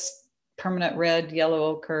just permanent red, yellow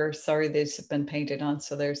ochre. Sorry, these have been painted on,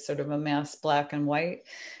 so there's sort of a mass black and white.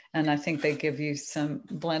 And I think they give you some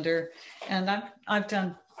blender. And I've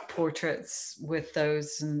done portraits with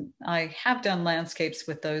those, and I have done landscapes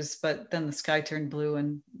with those, but then the sky turned blue,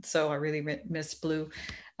 and so I really miss blue.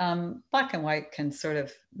 Black and white can sort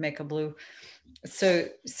of make a blue. So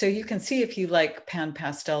you can see if you like pan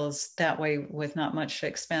pastels that way with not much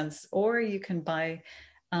expense, or you can buy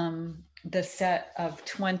the set of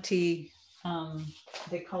 20,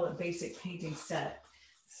 they call it basic painting set.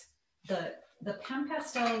 The pan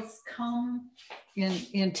pastels come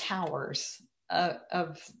in towers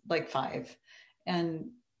of like 5, and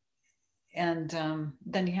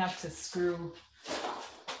then you have to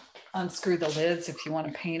unscrew the lids if you want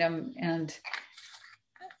to paint them, and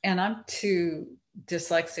I'm too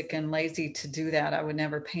dyslexic and lazy to do that. I would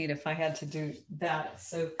never paint if I had to do that.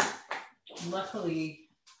 So luckily,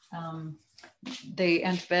 they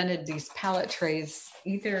invented these palette trays,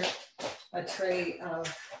 either a tray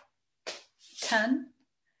of 10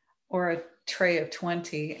 or a tray of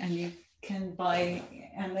 20, and you can buy,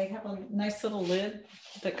 and they have a nice little lid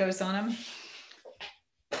that goes on them.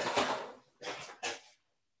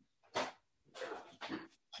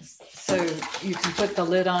 So you can put the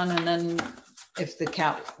lid on, and then if the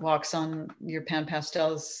cat walks on your pan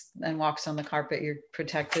pastels and walks on the carpet, you're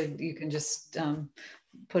protected. You can just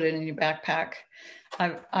put it in your backpack.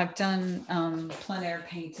 I've done plein air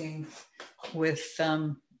painting with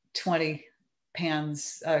 20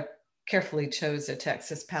 pans. Carefully chose a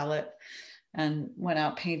Texas palette and went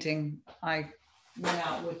out painting. I went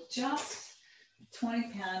out with just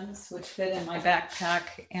 20 pens, which fit in my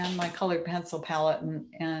backpack, and my colored pencil palette,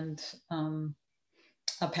 and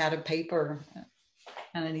a pad of paper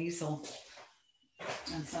and an easel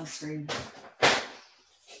and sunscreen.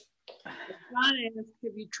 John asked,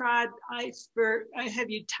 have you tried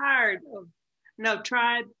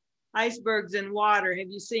tried icebergs in water? Have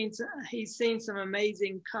you seen he's seen some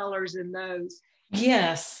amazing colors in those?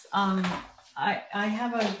 Yes. I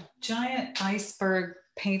have a giant iceberg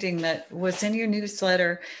painting that was in your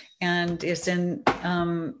newsletter and is in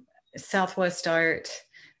Southwest Art,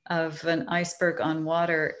 of an iceberg on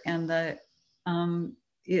water, and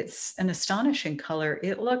it's an astonishing color.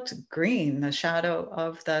 It looked green. The shadow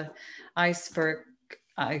of the iceberg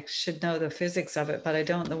I should know the physics of it, but I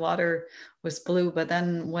don't. The water was blue, but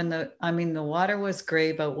then when the water was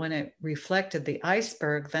gray, but when it reflected the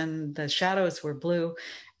iceberg, then the shadows were blue,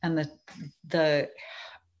 and the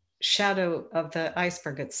shadow of the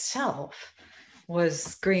iceberg itself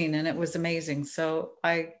was green, and it was amazing. So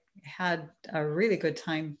I had a really good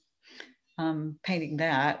time painting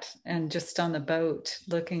that, and just on the boat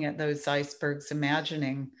looking at those icebergs,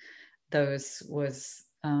 imagining those was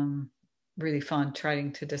really fun,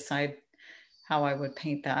 trying to decide how I would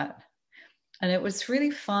paint that. And it was really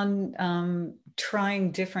fun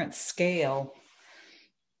trying different scale.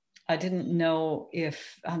 I didn't know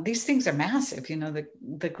if these things are massive,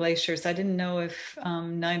 the glaciers. I didn't know if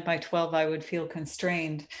 9 by 12 I would feel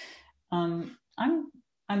constrained. I'm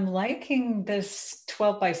liking this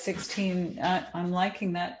 12 by 16. I'm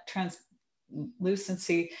liking that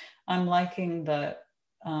translucency. I'm liking the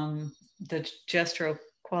gestural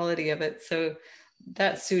quality of it. So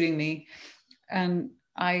that's suiting me. And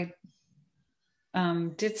I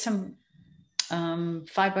did some 5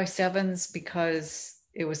 by 7s because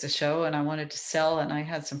it was a show and I wanted to sell, and I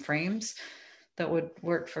had some frames that would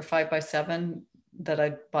work for 5 by 7 that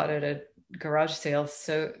I bought at a garage sale.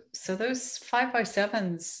 So those 5 by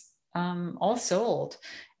 7s all sold,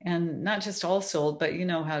 and not just all sold, but you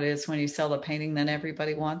know how it is when you sell a painting, then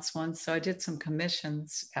everybody wants one. So I did some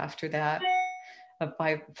commissions after that of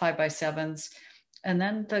 5 by 7s. And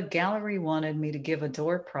then the gallery wanted me to give a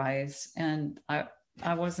door prize, and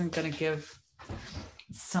I wasn't going to give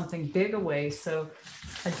something big away. So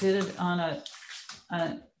I did it on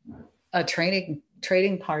a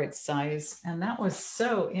trading card size. And that was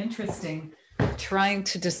so interesting, trying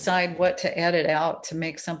to decide what to edit out to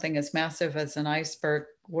make something as massive as an iceberg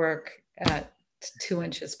work at 2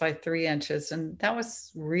 inches by 3 inches. And that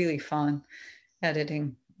was really fun,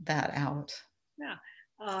 editing that out. Yeah.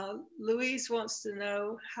 Louise wants to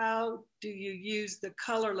know, how do you use the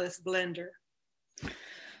colorless blender?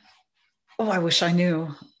 Oh, I wish I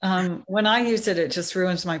knew. When I use it, it just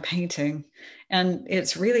ruins my painting. And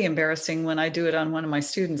it's really embarrassing when I do it on one of my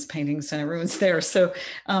students' paintings and it ruins theirs. So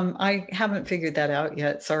I haven't figured that out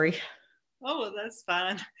yet. Sorry. Oh, well, that's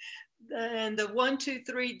fine. And the 1, 2,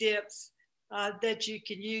 3 dips that you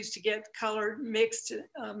can use to get color mix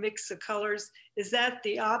the colors, is that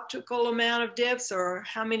the optical amount of dips, or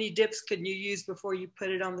how many dips can you use before you put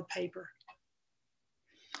it on the paper?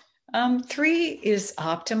 3 is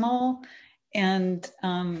optimal. And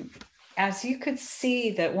as you could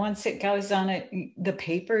see, that once it goes on the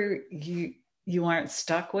paper, you aren't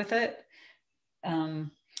stuck with it.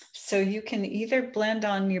 So you can either blend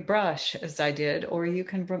on your brush, as I did, or you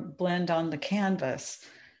can blend on the canvas.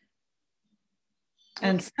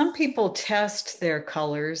 And some people test their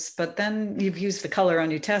colors, but then you've used the color on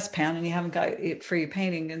your test pan and you haven't got it for your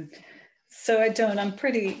painting. And so I don't. I'm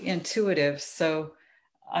pretty intuitive. So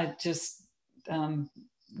I just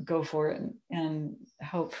go for it and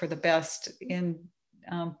hope for the best. In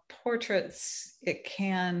portraits, you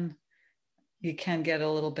can get a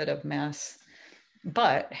little bit of mess.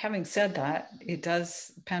 But having said that,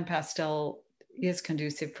 pan pastel is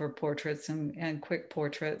conducive for portraits and quick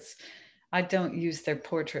portraits. I don't use their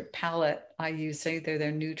portrait palette. I use either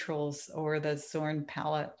their neutrals or the Zorn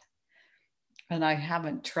palette. And I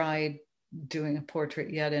haven't tried doing a portrait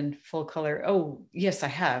yet in full color. Oh, yes, I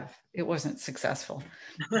have. It wasn't successful,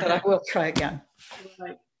 but I will try again.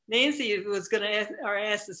 Right. Nancy was going to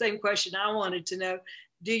ask the same question I wanted to know.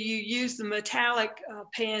 Do you use the metallic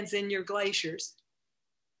pans in your glaciers?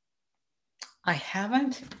 I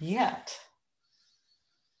haven't yet.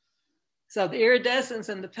 So the iridescence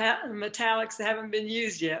and the metallics haven't been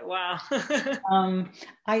used yet. Wow.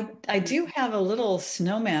 I do have a little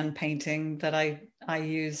snowman painting that I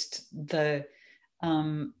used the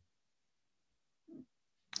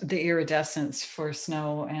iridescence for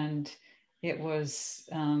snow, and it was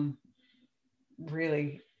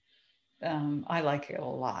really I like it a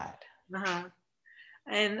lot. Uh-huh.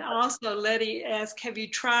 And also Letty asked, have you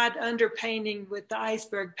tried underpainting with the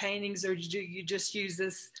iceberg paintings, or do you just use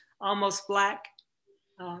this almost black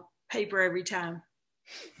paper every time?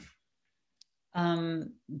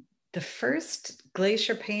 The first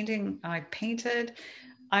glacier painting I painted,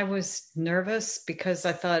 I was nervous because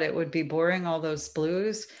I thought it would be boring, all those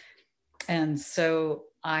blues. And so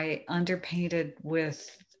I underpainted with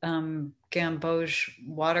gamboge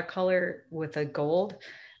watercolor with a gold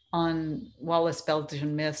on Wallace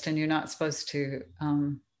Belgian mist. And you're not supposed to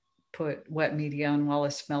put wet media on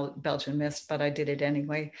Wallace Belgian mist, but I did it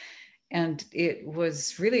anyway. And it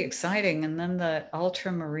was really exciting. And then the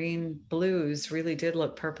ultramarine blues really did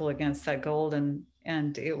look purple against that gold,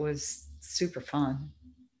 and it was super fun.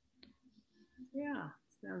 Yeah.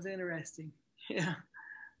 Sounds interesting. Yeah.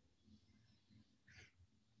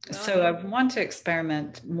 So I want to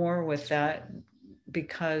experiment more with that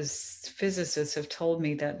because physicists have told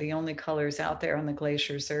me that the only colors out there on the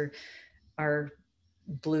glaciers are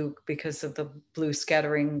blue because of the blue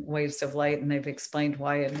scattering waves of light, and they've explained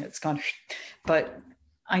why, and it's gone. But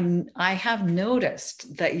I have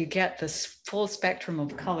noticed that you get this full spectrum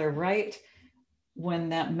of color right when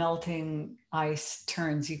that melting ice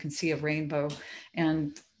turns. You can see a rainbow,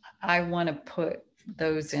 and I want to put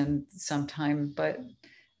those in sometime, but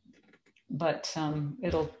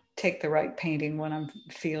it'll take the right painting when I'm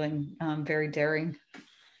feeling very daring.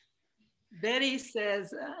 Betty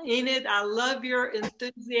says, Enid, I love your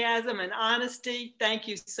enthusiasm and honesty. Thank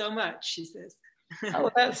you so much, she says.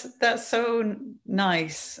 Oh, that's so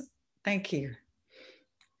nice. Thank you.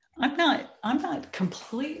 I'm not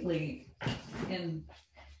completely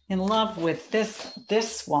in love with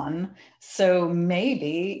this one, so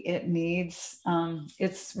maybe it needs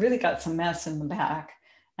it's really got some mess in the back,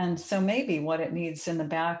 and so maybe what it needs in the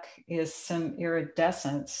back is some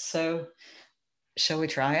iridescence. So shall we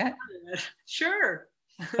try it? Sure.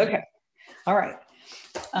 Okay. All right.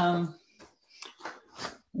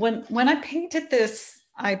 When I painted this,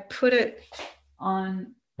 I put it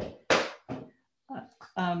on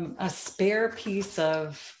a spare piece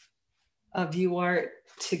of UArt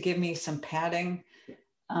to give me some padding.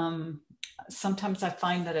 Sometimes I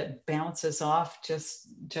find that it bounces off just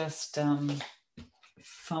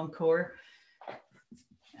foam core,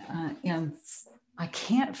 and I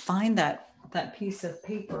can't find that piece of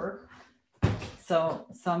paper, so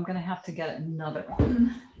I'm gonna have to get another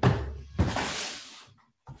one.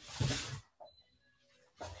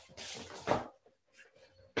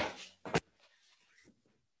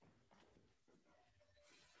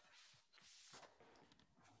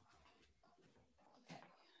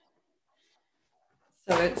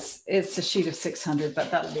 So it's a sheet of 600,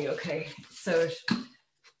 but that'll be okay. So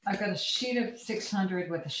I've got a sheet of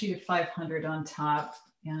 600 with a sheet of 500 on top,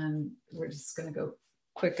 and we're just going to go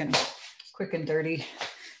quick and dirty.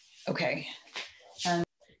 Okay.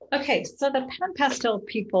 Okay, so the pan pastel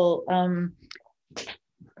people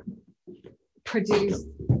produce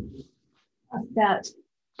a set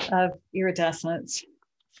of iridescence.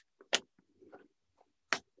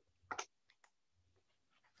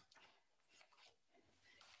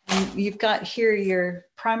 And you've got here your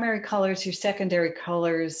primary colors, your secondary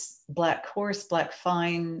colors: black coarse, black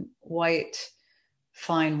fine, white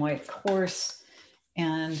coarse.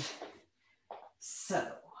 And so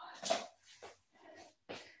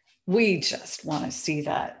we just want to see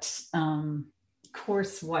that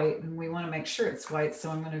coarse white, and we want to make sure it's white.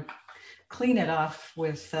 So I'm going to clean it off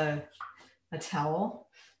with a towel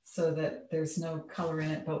so that there's no color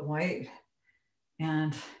in it but white,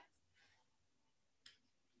 and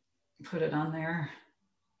put it on there.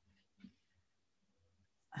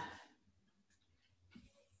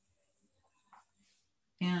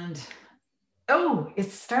 And oh,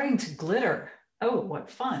 it's starting to glitter. Oh, what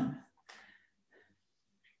fun.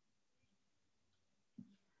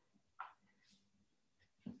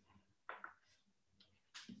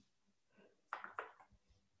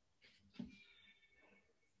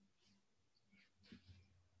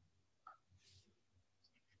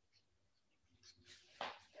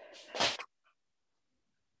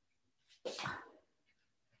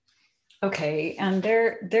 Okay, and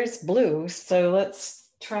there's blue, so let's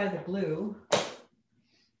try the blue.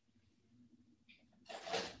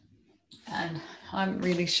 And I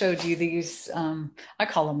really showed you these, I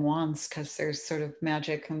call them wands because they're sort of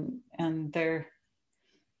magic, and they're,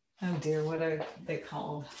 oh dear, what are they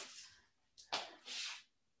called?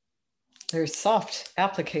 They're soft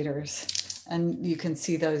applicators, and you can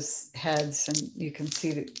see those heads, and you can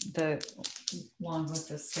see the wand with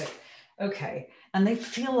the stick. Okay, and they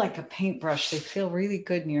feel like a paintbrush. They feel really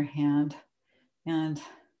good in your hand. And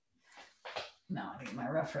now I need my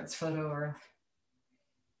reference photo. Or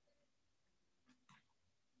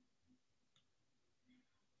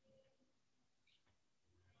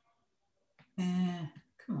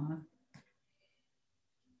come on.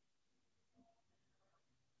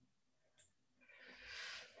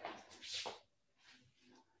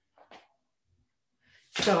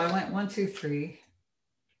 So I went 1, 2, 3.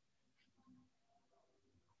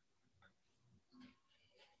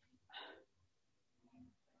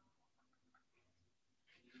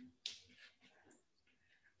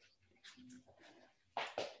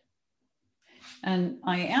 And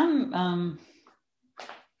I am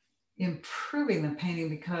improving the painting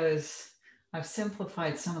because I've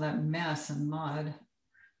simplified some of that mess and mud,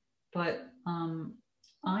 but I'm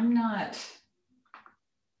not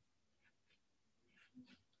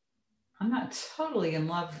I'm not totally in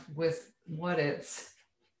love with what it's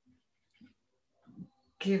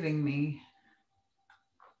giving me.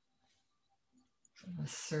 The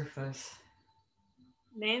surface.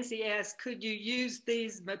 Nancy asked, could you use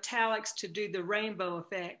these metallics to do the rainbow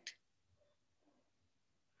effect?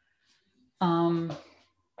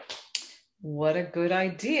 What a good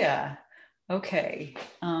idea. Okay.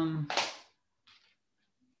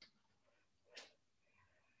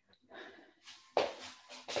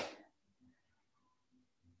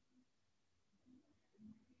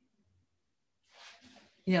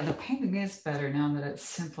 Yeah, the painting is better now that it's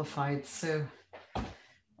simplified. So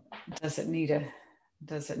does it need a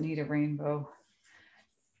rainbow?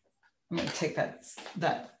 I'm going to take that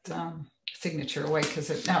signature away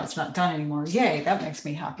because now it's not done anymore. Yay, that makes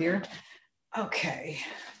me happier. Okay.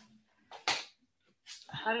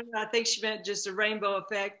 I don't know. I think she meant just a rainbow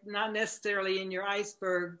effect, not necessarily in your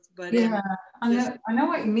icebergs, but yeah, I know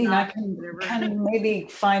what you mean. I can maybe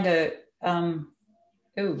find a. Oh,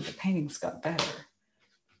 the painting's got better.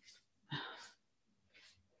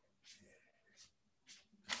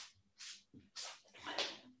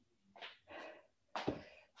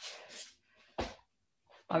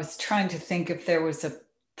 I was trying to think if there was a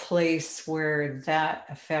place where that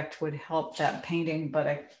effect would help that painting, but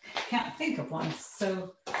I can't think of one.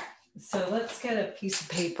 So let's get a piece of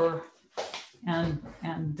paper and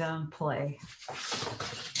play.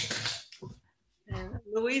 And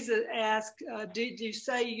Louisa asked, did you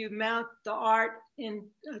say you mount the art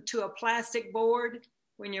to a plastic board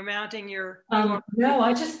when you're mounting your? No,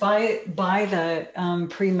 I just buy the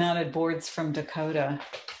pre-mounted boards from Dakota.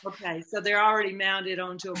 Okay, so they're already mounted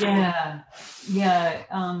onto a board. Yeah.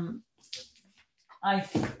 I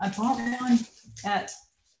bought one at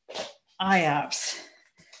IAPS.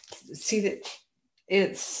 See that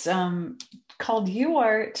it's called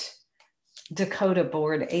UArt Dakota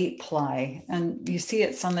board 8-ply, and you see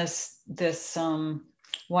it's on this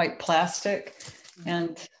white plastic,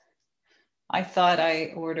 and I thought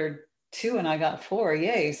I ordered 2 and I got 4.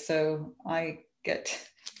 Yay! So I get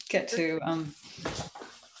to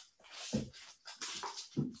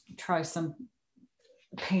try some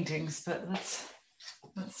paintings, but let's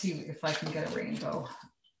see if I can get a rainbow.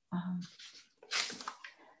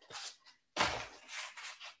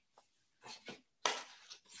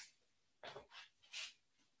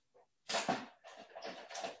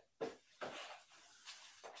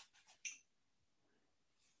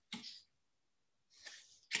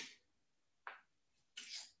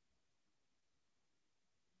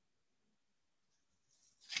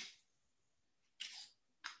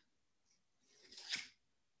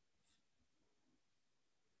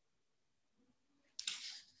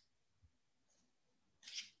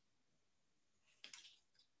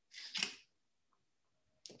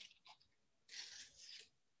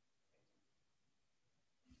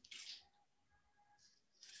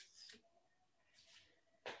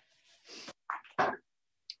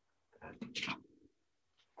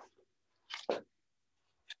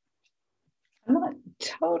 I'm not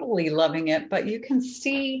totally loving it, but you can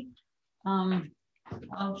see, I'll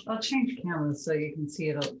change cameras so you can see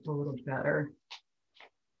it a little better.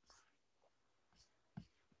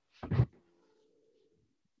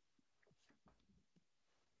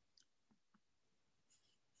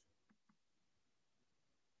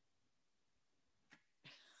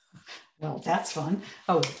 Well, that's fun.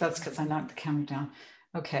 Oh, that's because I knocked the camera down.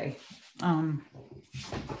 Okay.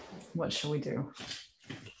 What shall we do?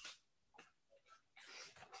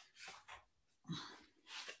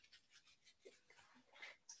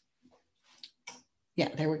 Yeah,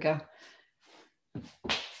 there we go.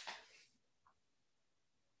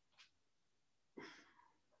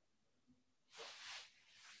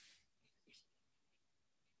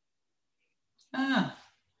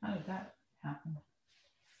 How did that happen?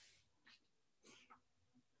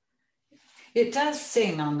 It does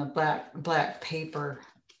sing on the black paper,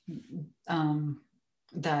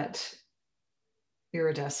 that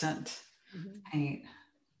iridescent paint.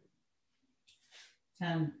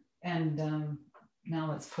 And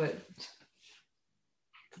now let's put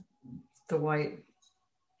the white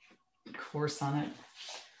course on it.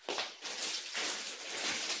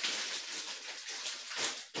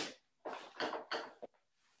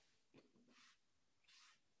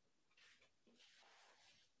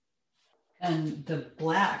 And the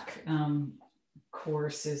black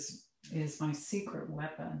course is my secret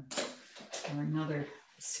weapon, or another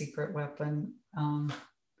secret weapon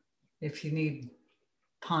if you need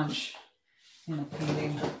punch in a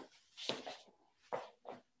painting.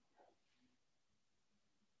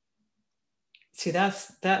 See,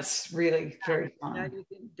 that's really very fun. Yeah, you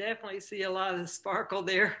can definitely see a lot of the sparkle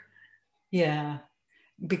there. Yeah,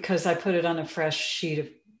 because I put it on a fresh sheet of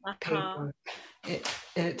paper.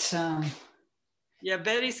 Yeah,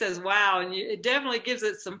 Betty says wow, and it definitely gives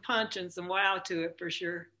it some punch and some wow to it for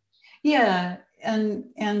sure. Yeah, and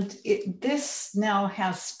this now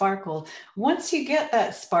has sparkle. Once you get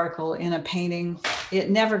that sparkle in a painting, it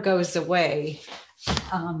never goes away.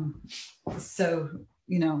 So,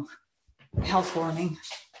 you know, health warning.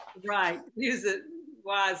 Right, use it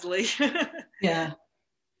wisely. Yeah.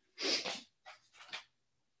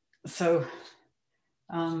 So,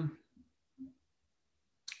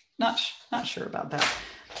 not sure about that.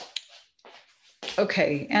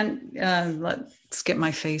 Okay, and let's get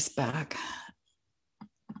my face back.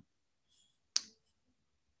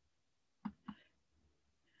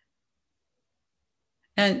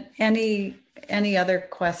 And any other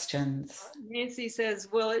questions? Nancy says,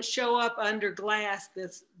 will it show up under glass,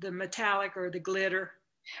 the metallic or the glitter?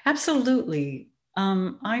 Absolutely.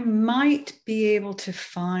 I might be able to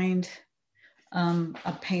find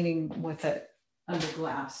a painting with it under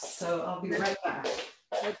glass. So I'll be right back.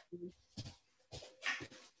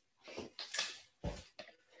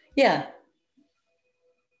 Yeah.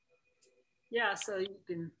 Yeah, so you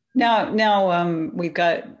can. Now we've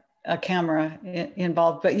got a camera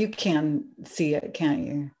involved, but you can see it, can't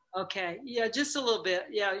you? Okay, yeah, just a little bit.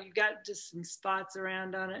 Yeah, you got just some spots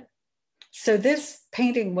around on it. So this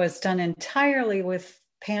painting was done entirely with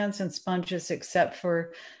pans and sponges, except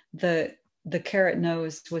for the carrot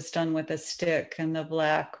nose was done with a stick, and the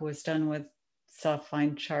black was done with soft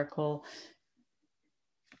fine charcoal.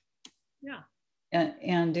 Yeah.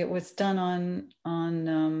 And it was done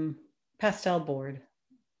on pastel board.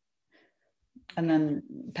 And then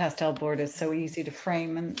pastel board is so easy to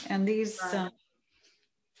frame, and these right.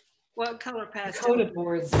 What color pastel? Coated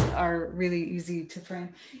boards are really easy to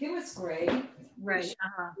frame. It was gray, right?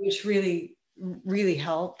 Which really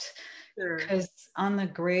helped. Because on the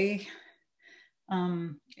gray,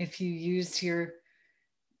 if you use your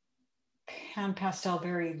pan pastel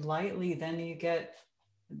very lightly, then you get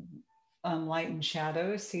light and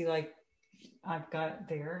shadow. See, like I've got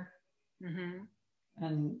there. Mm-hmm.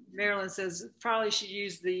 And Marilyn says probably should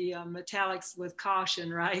use the metallics with caution,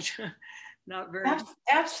 right? Not very.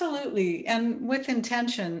 Absolutely, and with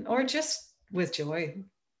intention, or just with joy.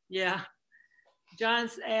 Yeah.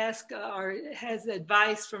 John's asked or has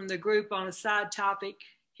advice from the group on a side topic.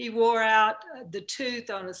 He wore out the tooth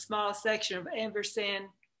on a small section of ampersand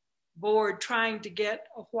board trying to get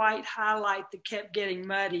a white highlight that kept getting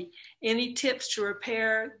muddy. Any tips to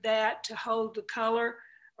repair that to hold the color?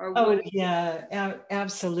 Or yeah,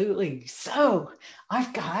 absolutely. So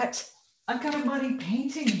I've got a muddy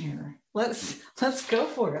painting here. Let's go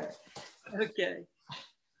for it.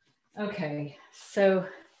 Okay. So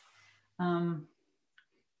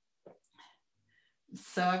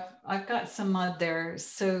so I've got some mud there.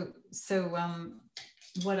 So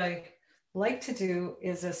what I like to do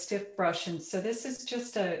is a stiff brush, and so this is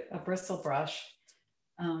just a bristle brush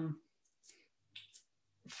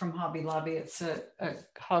from Hobby Lobby. It's a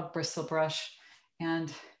hog bristle brush,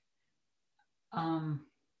 and I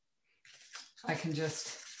can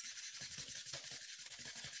just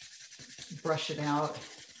brush it out,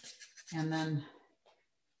 and then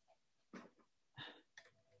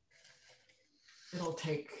it'll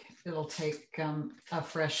take a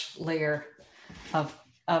fresh layer of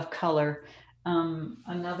color.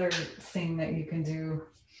 Another thing that you can do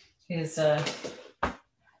is a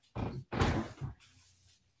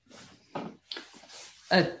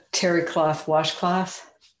terry cloth washcloth,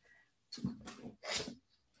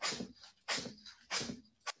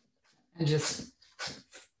 and just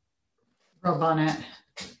rub on it,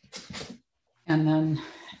 and then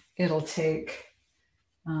it'll take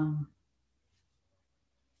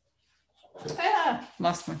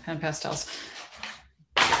lost my pen pastels.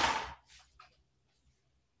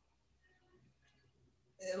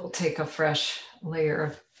 It'll take a fresh layer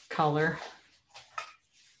of color.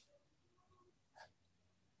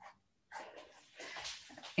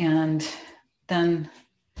 And then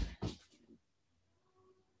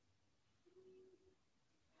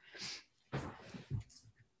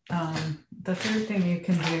the third thing you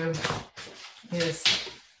can do is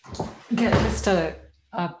get just a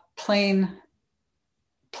plain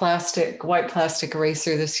white plastic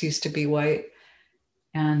eraser. This used to be white.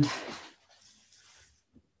 And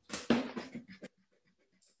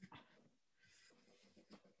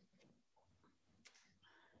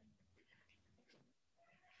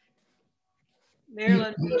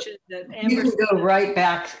Marilyn mentioned that you can go right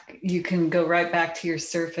back. You can go right back to your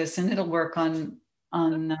surface, and it'll work on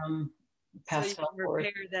pastel so you can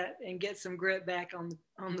repair that and get some grip back on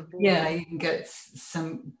the board. Yeah, you can get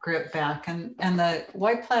some grip back. And the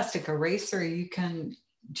white plastic eraser, you can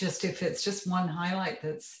just, if it's just one highlight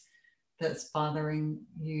that's bothering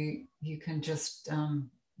you, you can just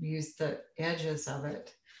use the edges of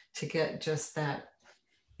it to get just that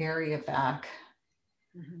area back.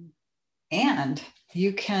 Mm-hmm. And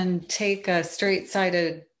you can take a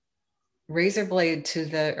straight-sided razor blade to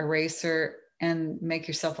the eraser and make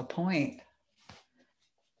yourself a point.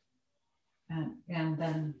 And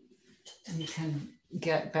then you can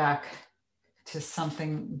get back to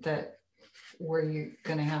something that where you're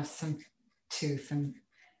going to have some tooth and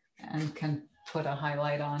can put a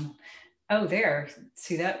highlight on. Oh, there.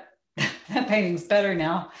 See that? That painting's better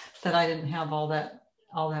now that I didn't have all that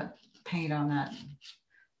paint on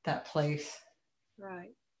that place.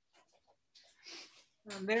 Right.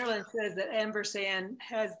 Marilyn says that Ampersand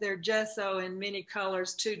has their gesso in many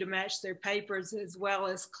colors too to match their papers as well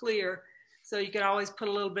as clear. So you could always put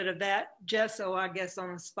a little bit of that gesso, I guess,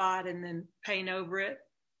 on the spot and then paint over it.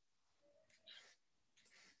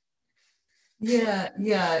 Yeah.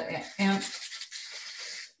 And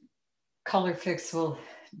Color Fix will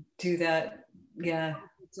do that. Yeah.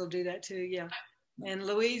 Will do that too, yeah. And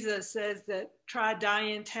Louisa says that try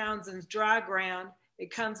Diane Townsend's Dry Ground. It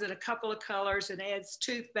comes in a couple of colors and adds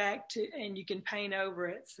tooth back to, and you can paint over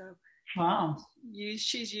it. So wow,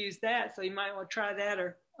 she's used that, so you might want to try that,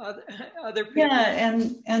 or other people.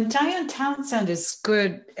 Yeah, and Diane Townsend is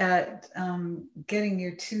good at getting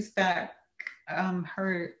your tooth back.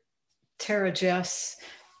 Her Tara Jess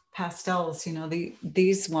pastels, you know,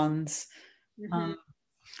 these ones, mm-hmm.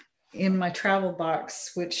 In my travel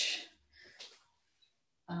box, which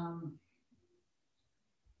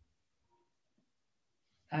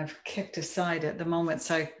I've kicked aside at the moment,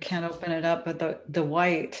 so I can't open it up, but the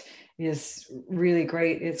white is really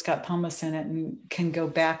great. It's got pumice in it and can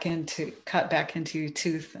cut back into your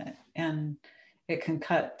tooth, and it can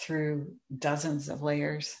cut through dozens of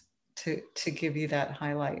layers to give you that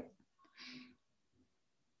highlight.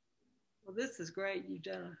 Well, this is great. You've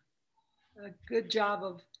done a good job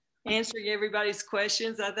of answering everybody's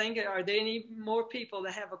questions. I think, are there any more people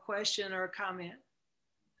that have a question or a comment?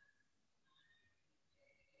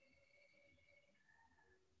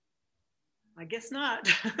 I guess not.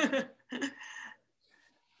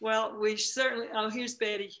 Well, we certainly, oh, here's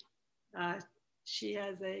Betty. She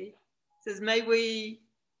says, may we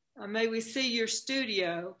see your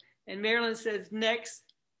studio? And Marilyn says, next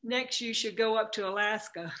you should go up to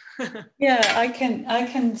Alaska. Yeah, I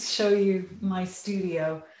can show you my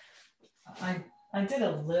studio. I did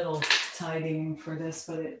a little tidying for this,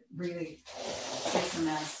 but it really is a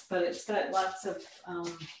mess. But it's got lots of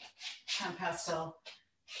pan pastel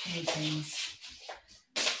paintings.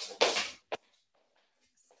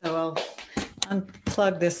 So I'll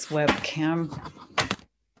unplug this webcam.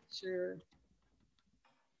 Sure.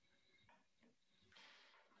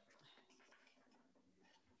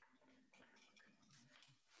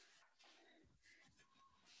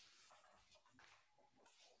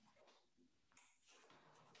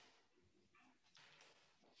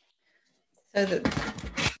 So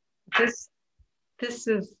this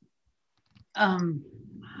is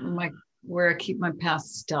where I keep my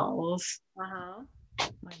pastels. Uh-huh.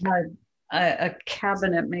 I had a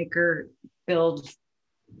cabinet maker build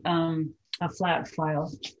a flat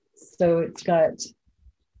file, so it's got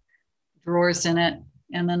drawers in it,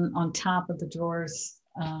 and then on top of the drawers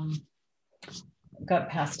I've got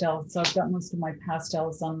pastels. So I've got most of my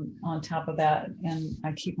pastels on top of that, and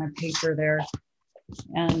I keep my paper there.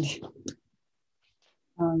 And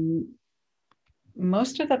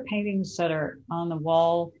most of the paintings that are on the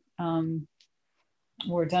wall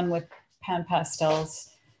were done with pan pastels.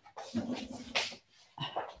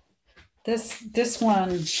 This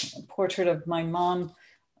one, portrait of my mom,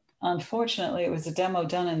 unfortunately, it was a demo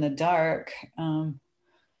done in the dark,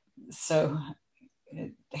 so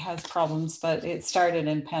it has problems, but it started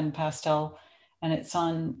in pan pastel, and it's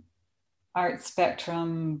on Art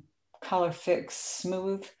Spectrum Color Fix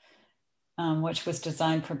Smooth, which was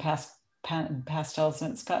designed for pan pastels,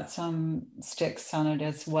 and it's got some sticks on it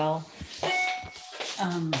as well.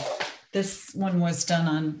 This one was done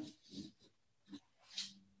on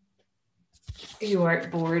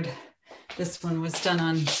UArt board. This one was done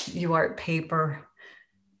on UArt paper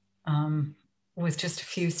with just a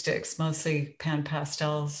few sticks, mostly pan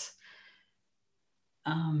pastels.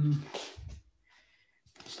 I've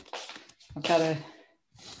got a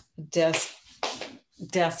desk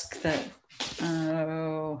that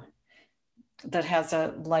that has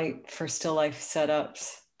a light for still life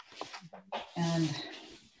setups, and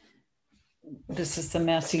this is the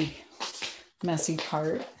messy messy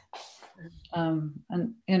part.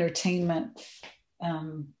 An entertainment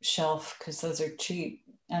shelf, because those are cheap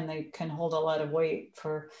and they can hold a lot of weight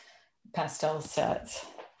for pastel sets.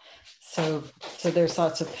 So there's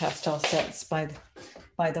lots of pastel sets by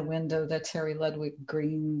the window. The Terry Ludwig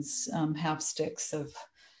greens, half sticks of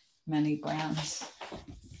many brands.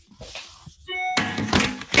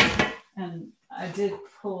 And I did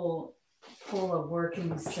pull a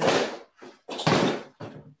working set.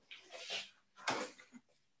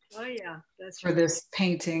 Oh yeah, that's for this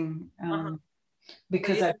painting,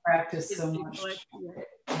 because I practiced so much.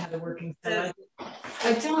 I had a working set.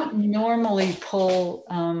 I don't normally pull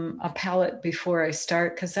a palette before I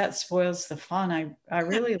start because that spoils the fun. I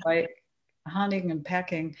really like hunting and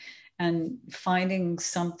pecking and finding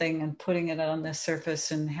something and putting it on the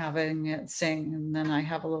surface and having it sing. And then I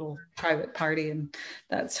have a little private party, and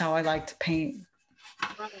that's how I like to paint.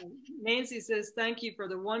 Nancy says, thank you for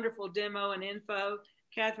the wonderful demo and info.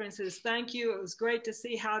 Catherine says, thank you. It was great to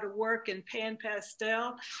see how to work in pan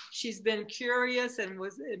pastel. She's been curious and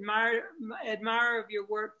was admirer of your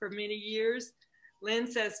work for many years.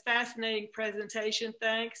 Lynn says, fascinating presentation,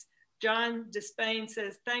 thanks. John Despain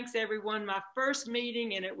says, thanks everyone, my first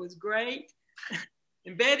meeting and it was great.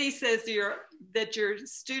 And Betty says that your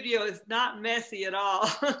studio is not messy at all.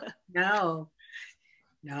 No.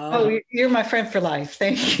 Oh, you're my friend for life.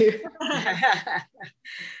 Thank you.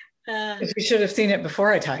 You should have seen it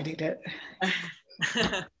before I tidied it.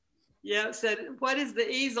 Yeah, so what is the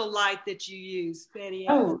easel light that you use, Betty?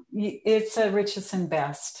 Oh, it's a Richardson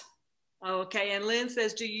Best. Oh, okay, and Lynn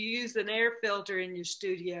says, do you use an air filter in your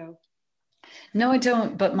studio? No, I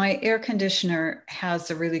don't, but my air conditioner has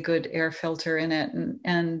a really good air filter in it.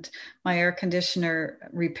 And my air conditioner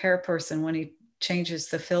repair person, when he changes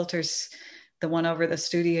the filters, the one over the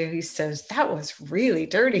studio, he says, that was really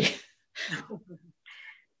dirty.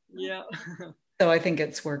 Yeah. So I think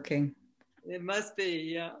it's working. It must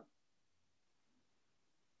be, yeah.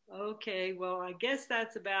 Okay, well, I guess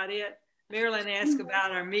that's about it. Marilyn asked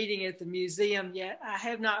about our meeting at the museum yet. I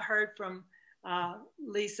have not heard from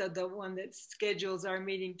Lisa, the one that schedules our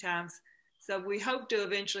meeting times. So we hope to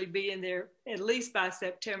eventually be in there at least by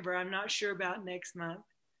September. I'm not sure about next month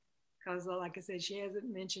because, like I said, she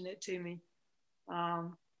hasn't mentioned it to me.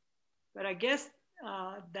 But I guess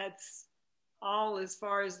that's all as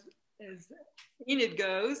far as Enid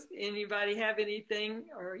goes. Anybody have anything,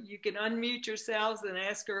 or you can unmute yourselves and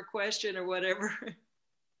ask her a question or whatever.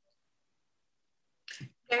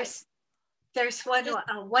 There's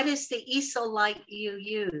what is the easel light you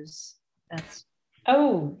use? That's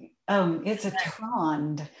it's a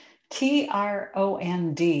Trond,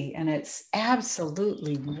 Trond, and it's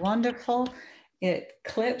absolutely wonderful. It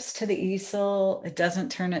clips to the easel. It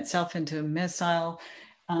doesn't turn itself into a missile,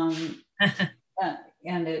 and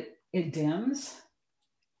it dims.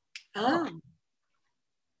 Oh,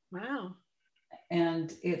 wow!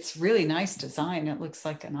 And it's really nice design. It looks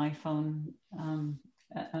like an iPhone,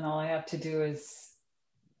 and all I have to do is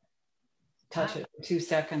touch it for 2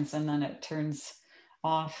 seconds, and then it turns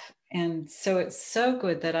off. And so it's so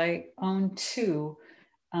good that I own two.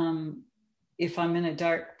 If I'm in a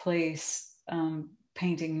dark place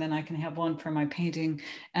painting, then I can have one for my painting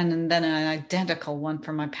and then an identical one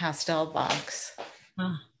for my pastel box.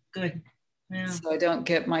 Oh, good. Yeah. So I don't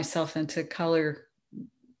get myself into color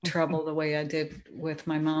trouble the way I did with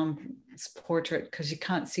my mom's portrait, because you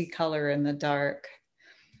can't see color in the dark.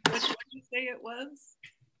 What did you say it was?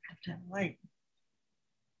 Light.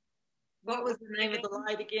 What was the name of the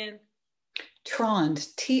light again? Trond,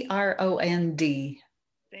 Trond.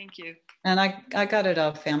 Thank you. And I got it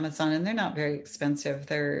off Amazon, and they're not very expensive.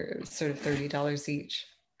 They're sort of $30 each.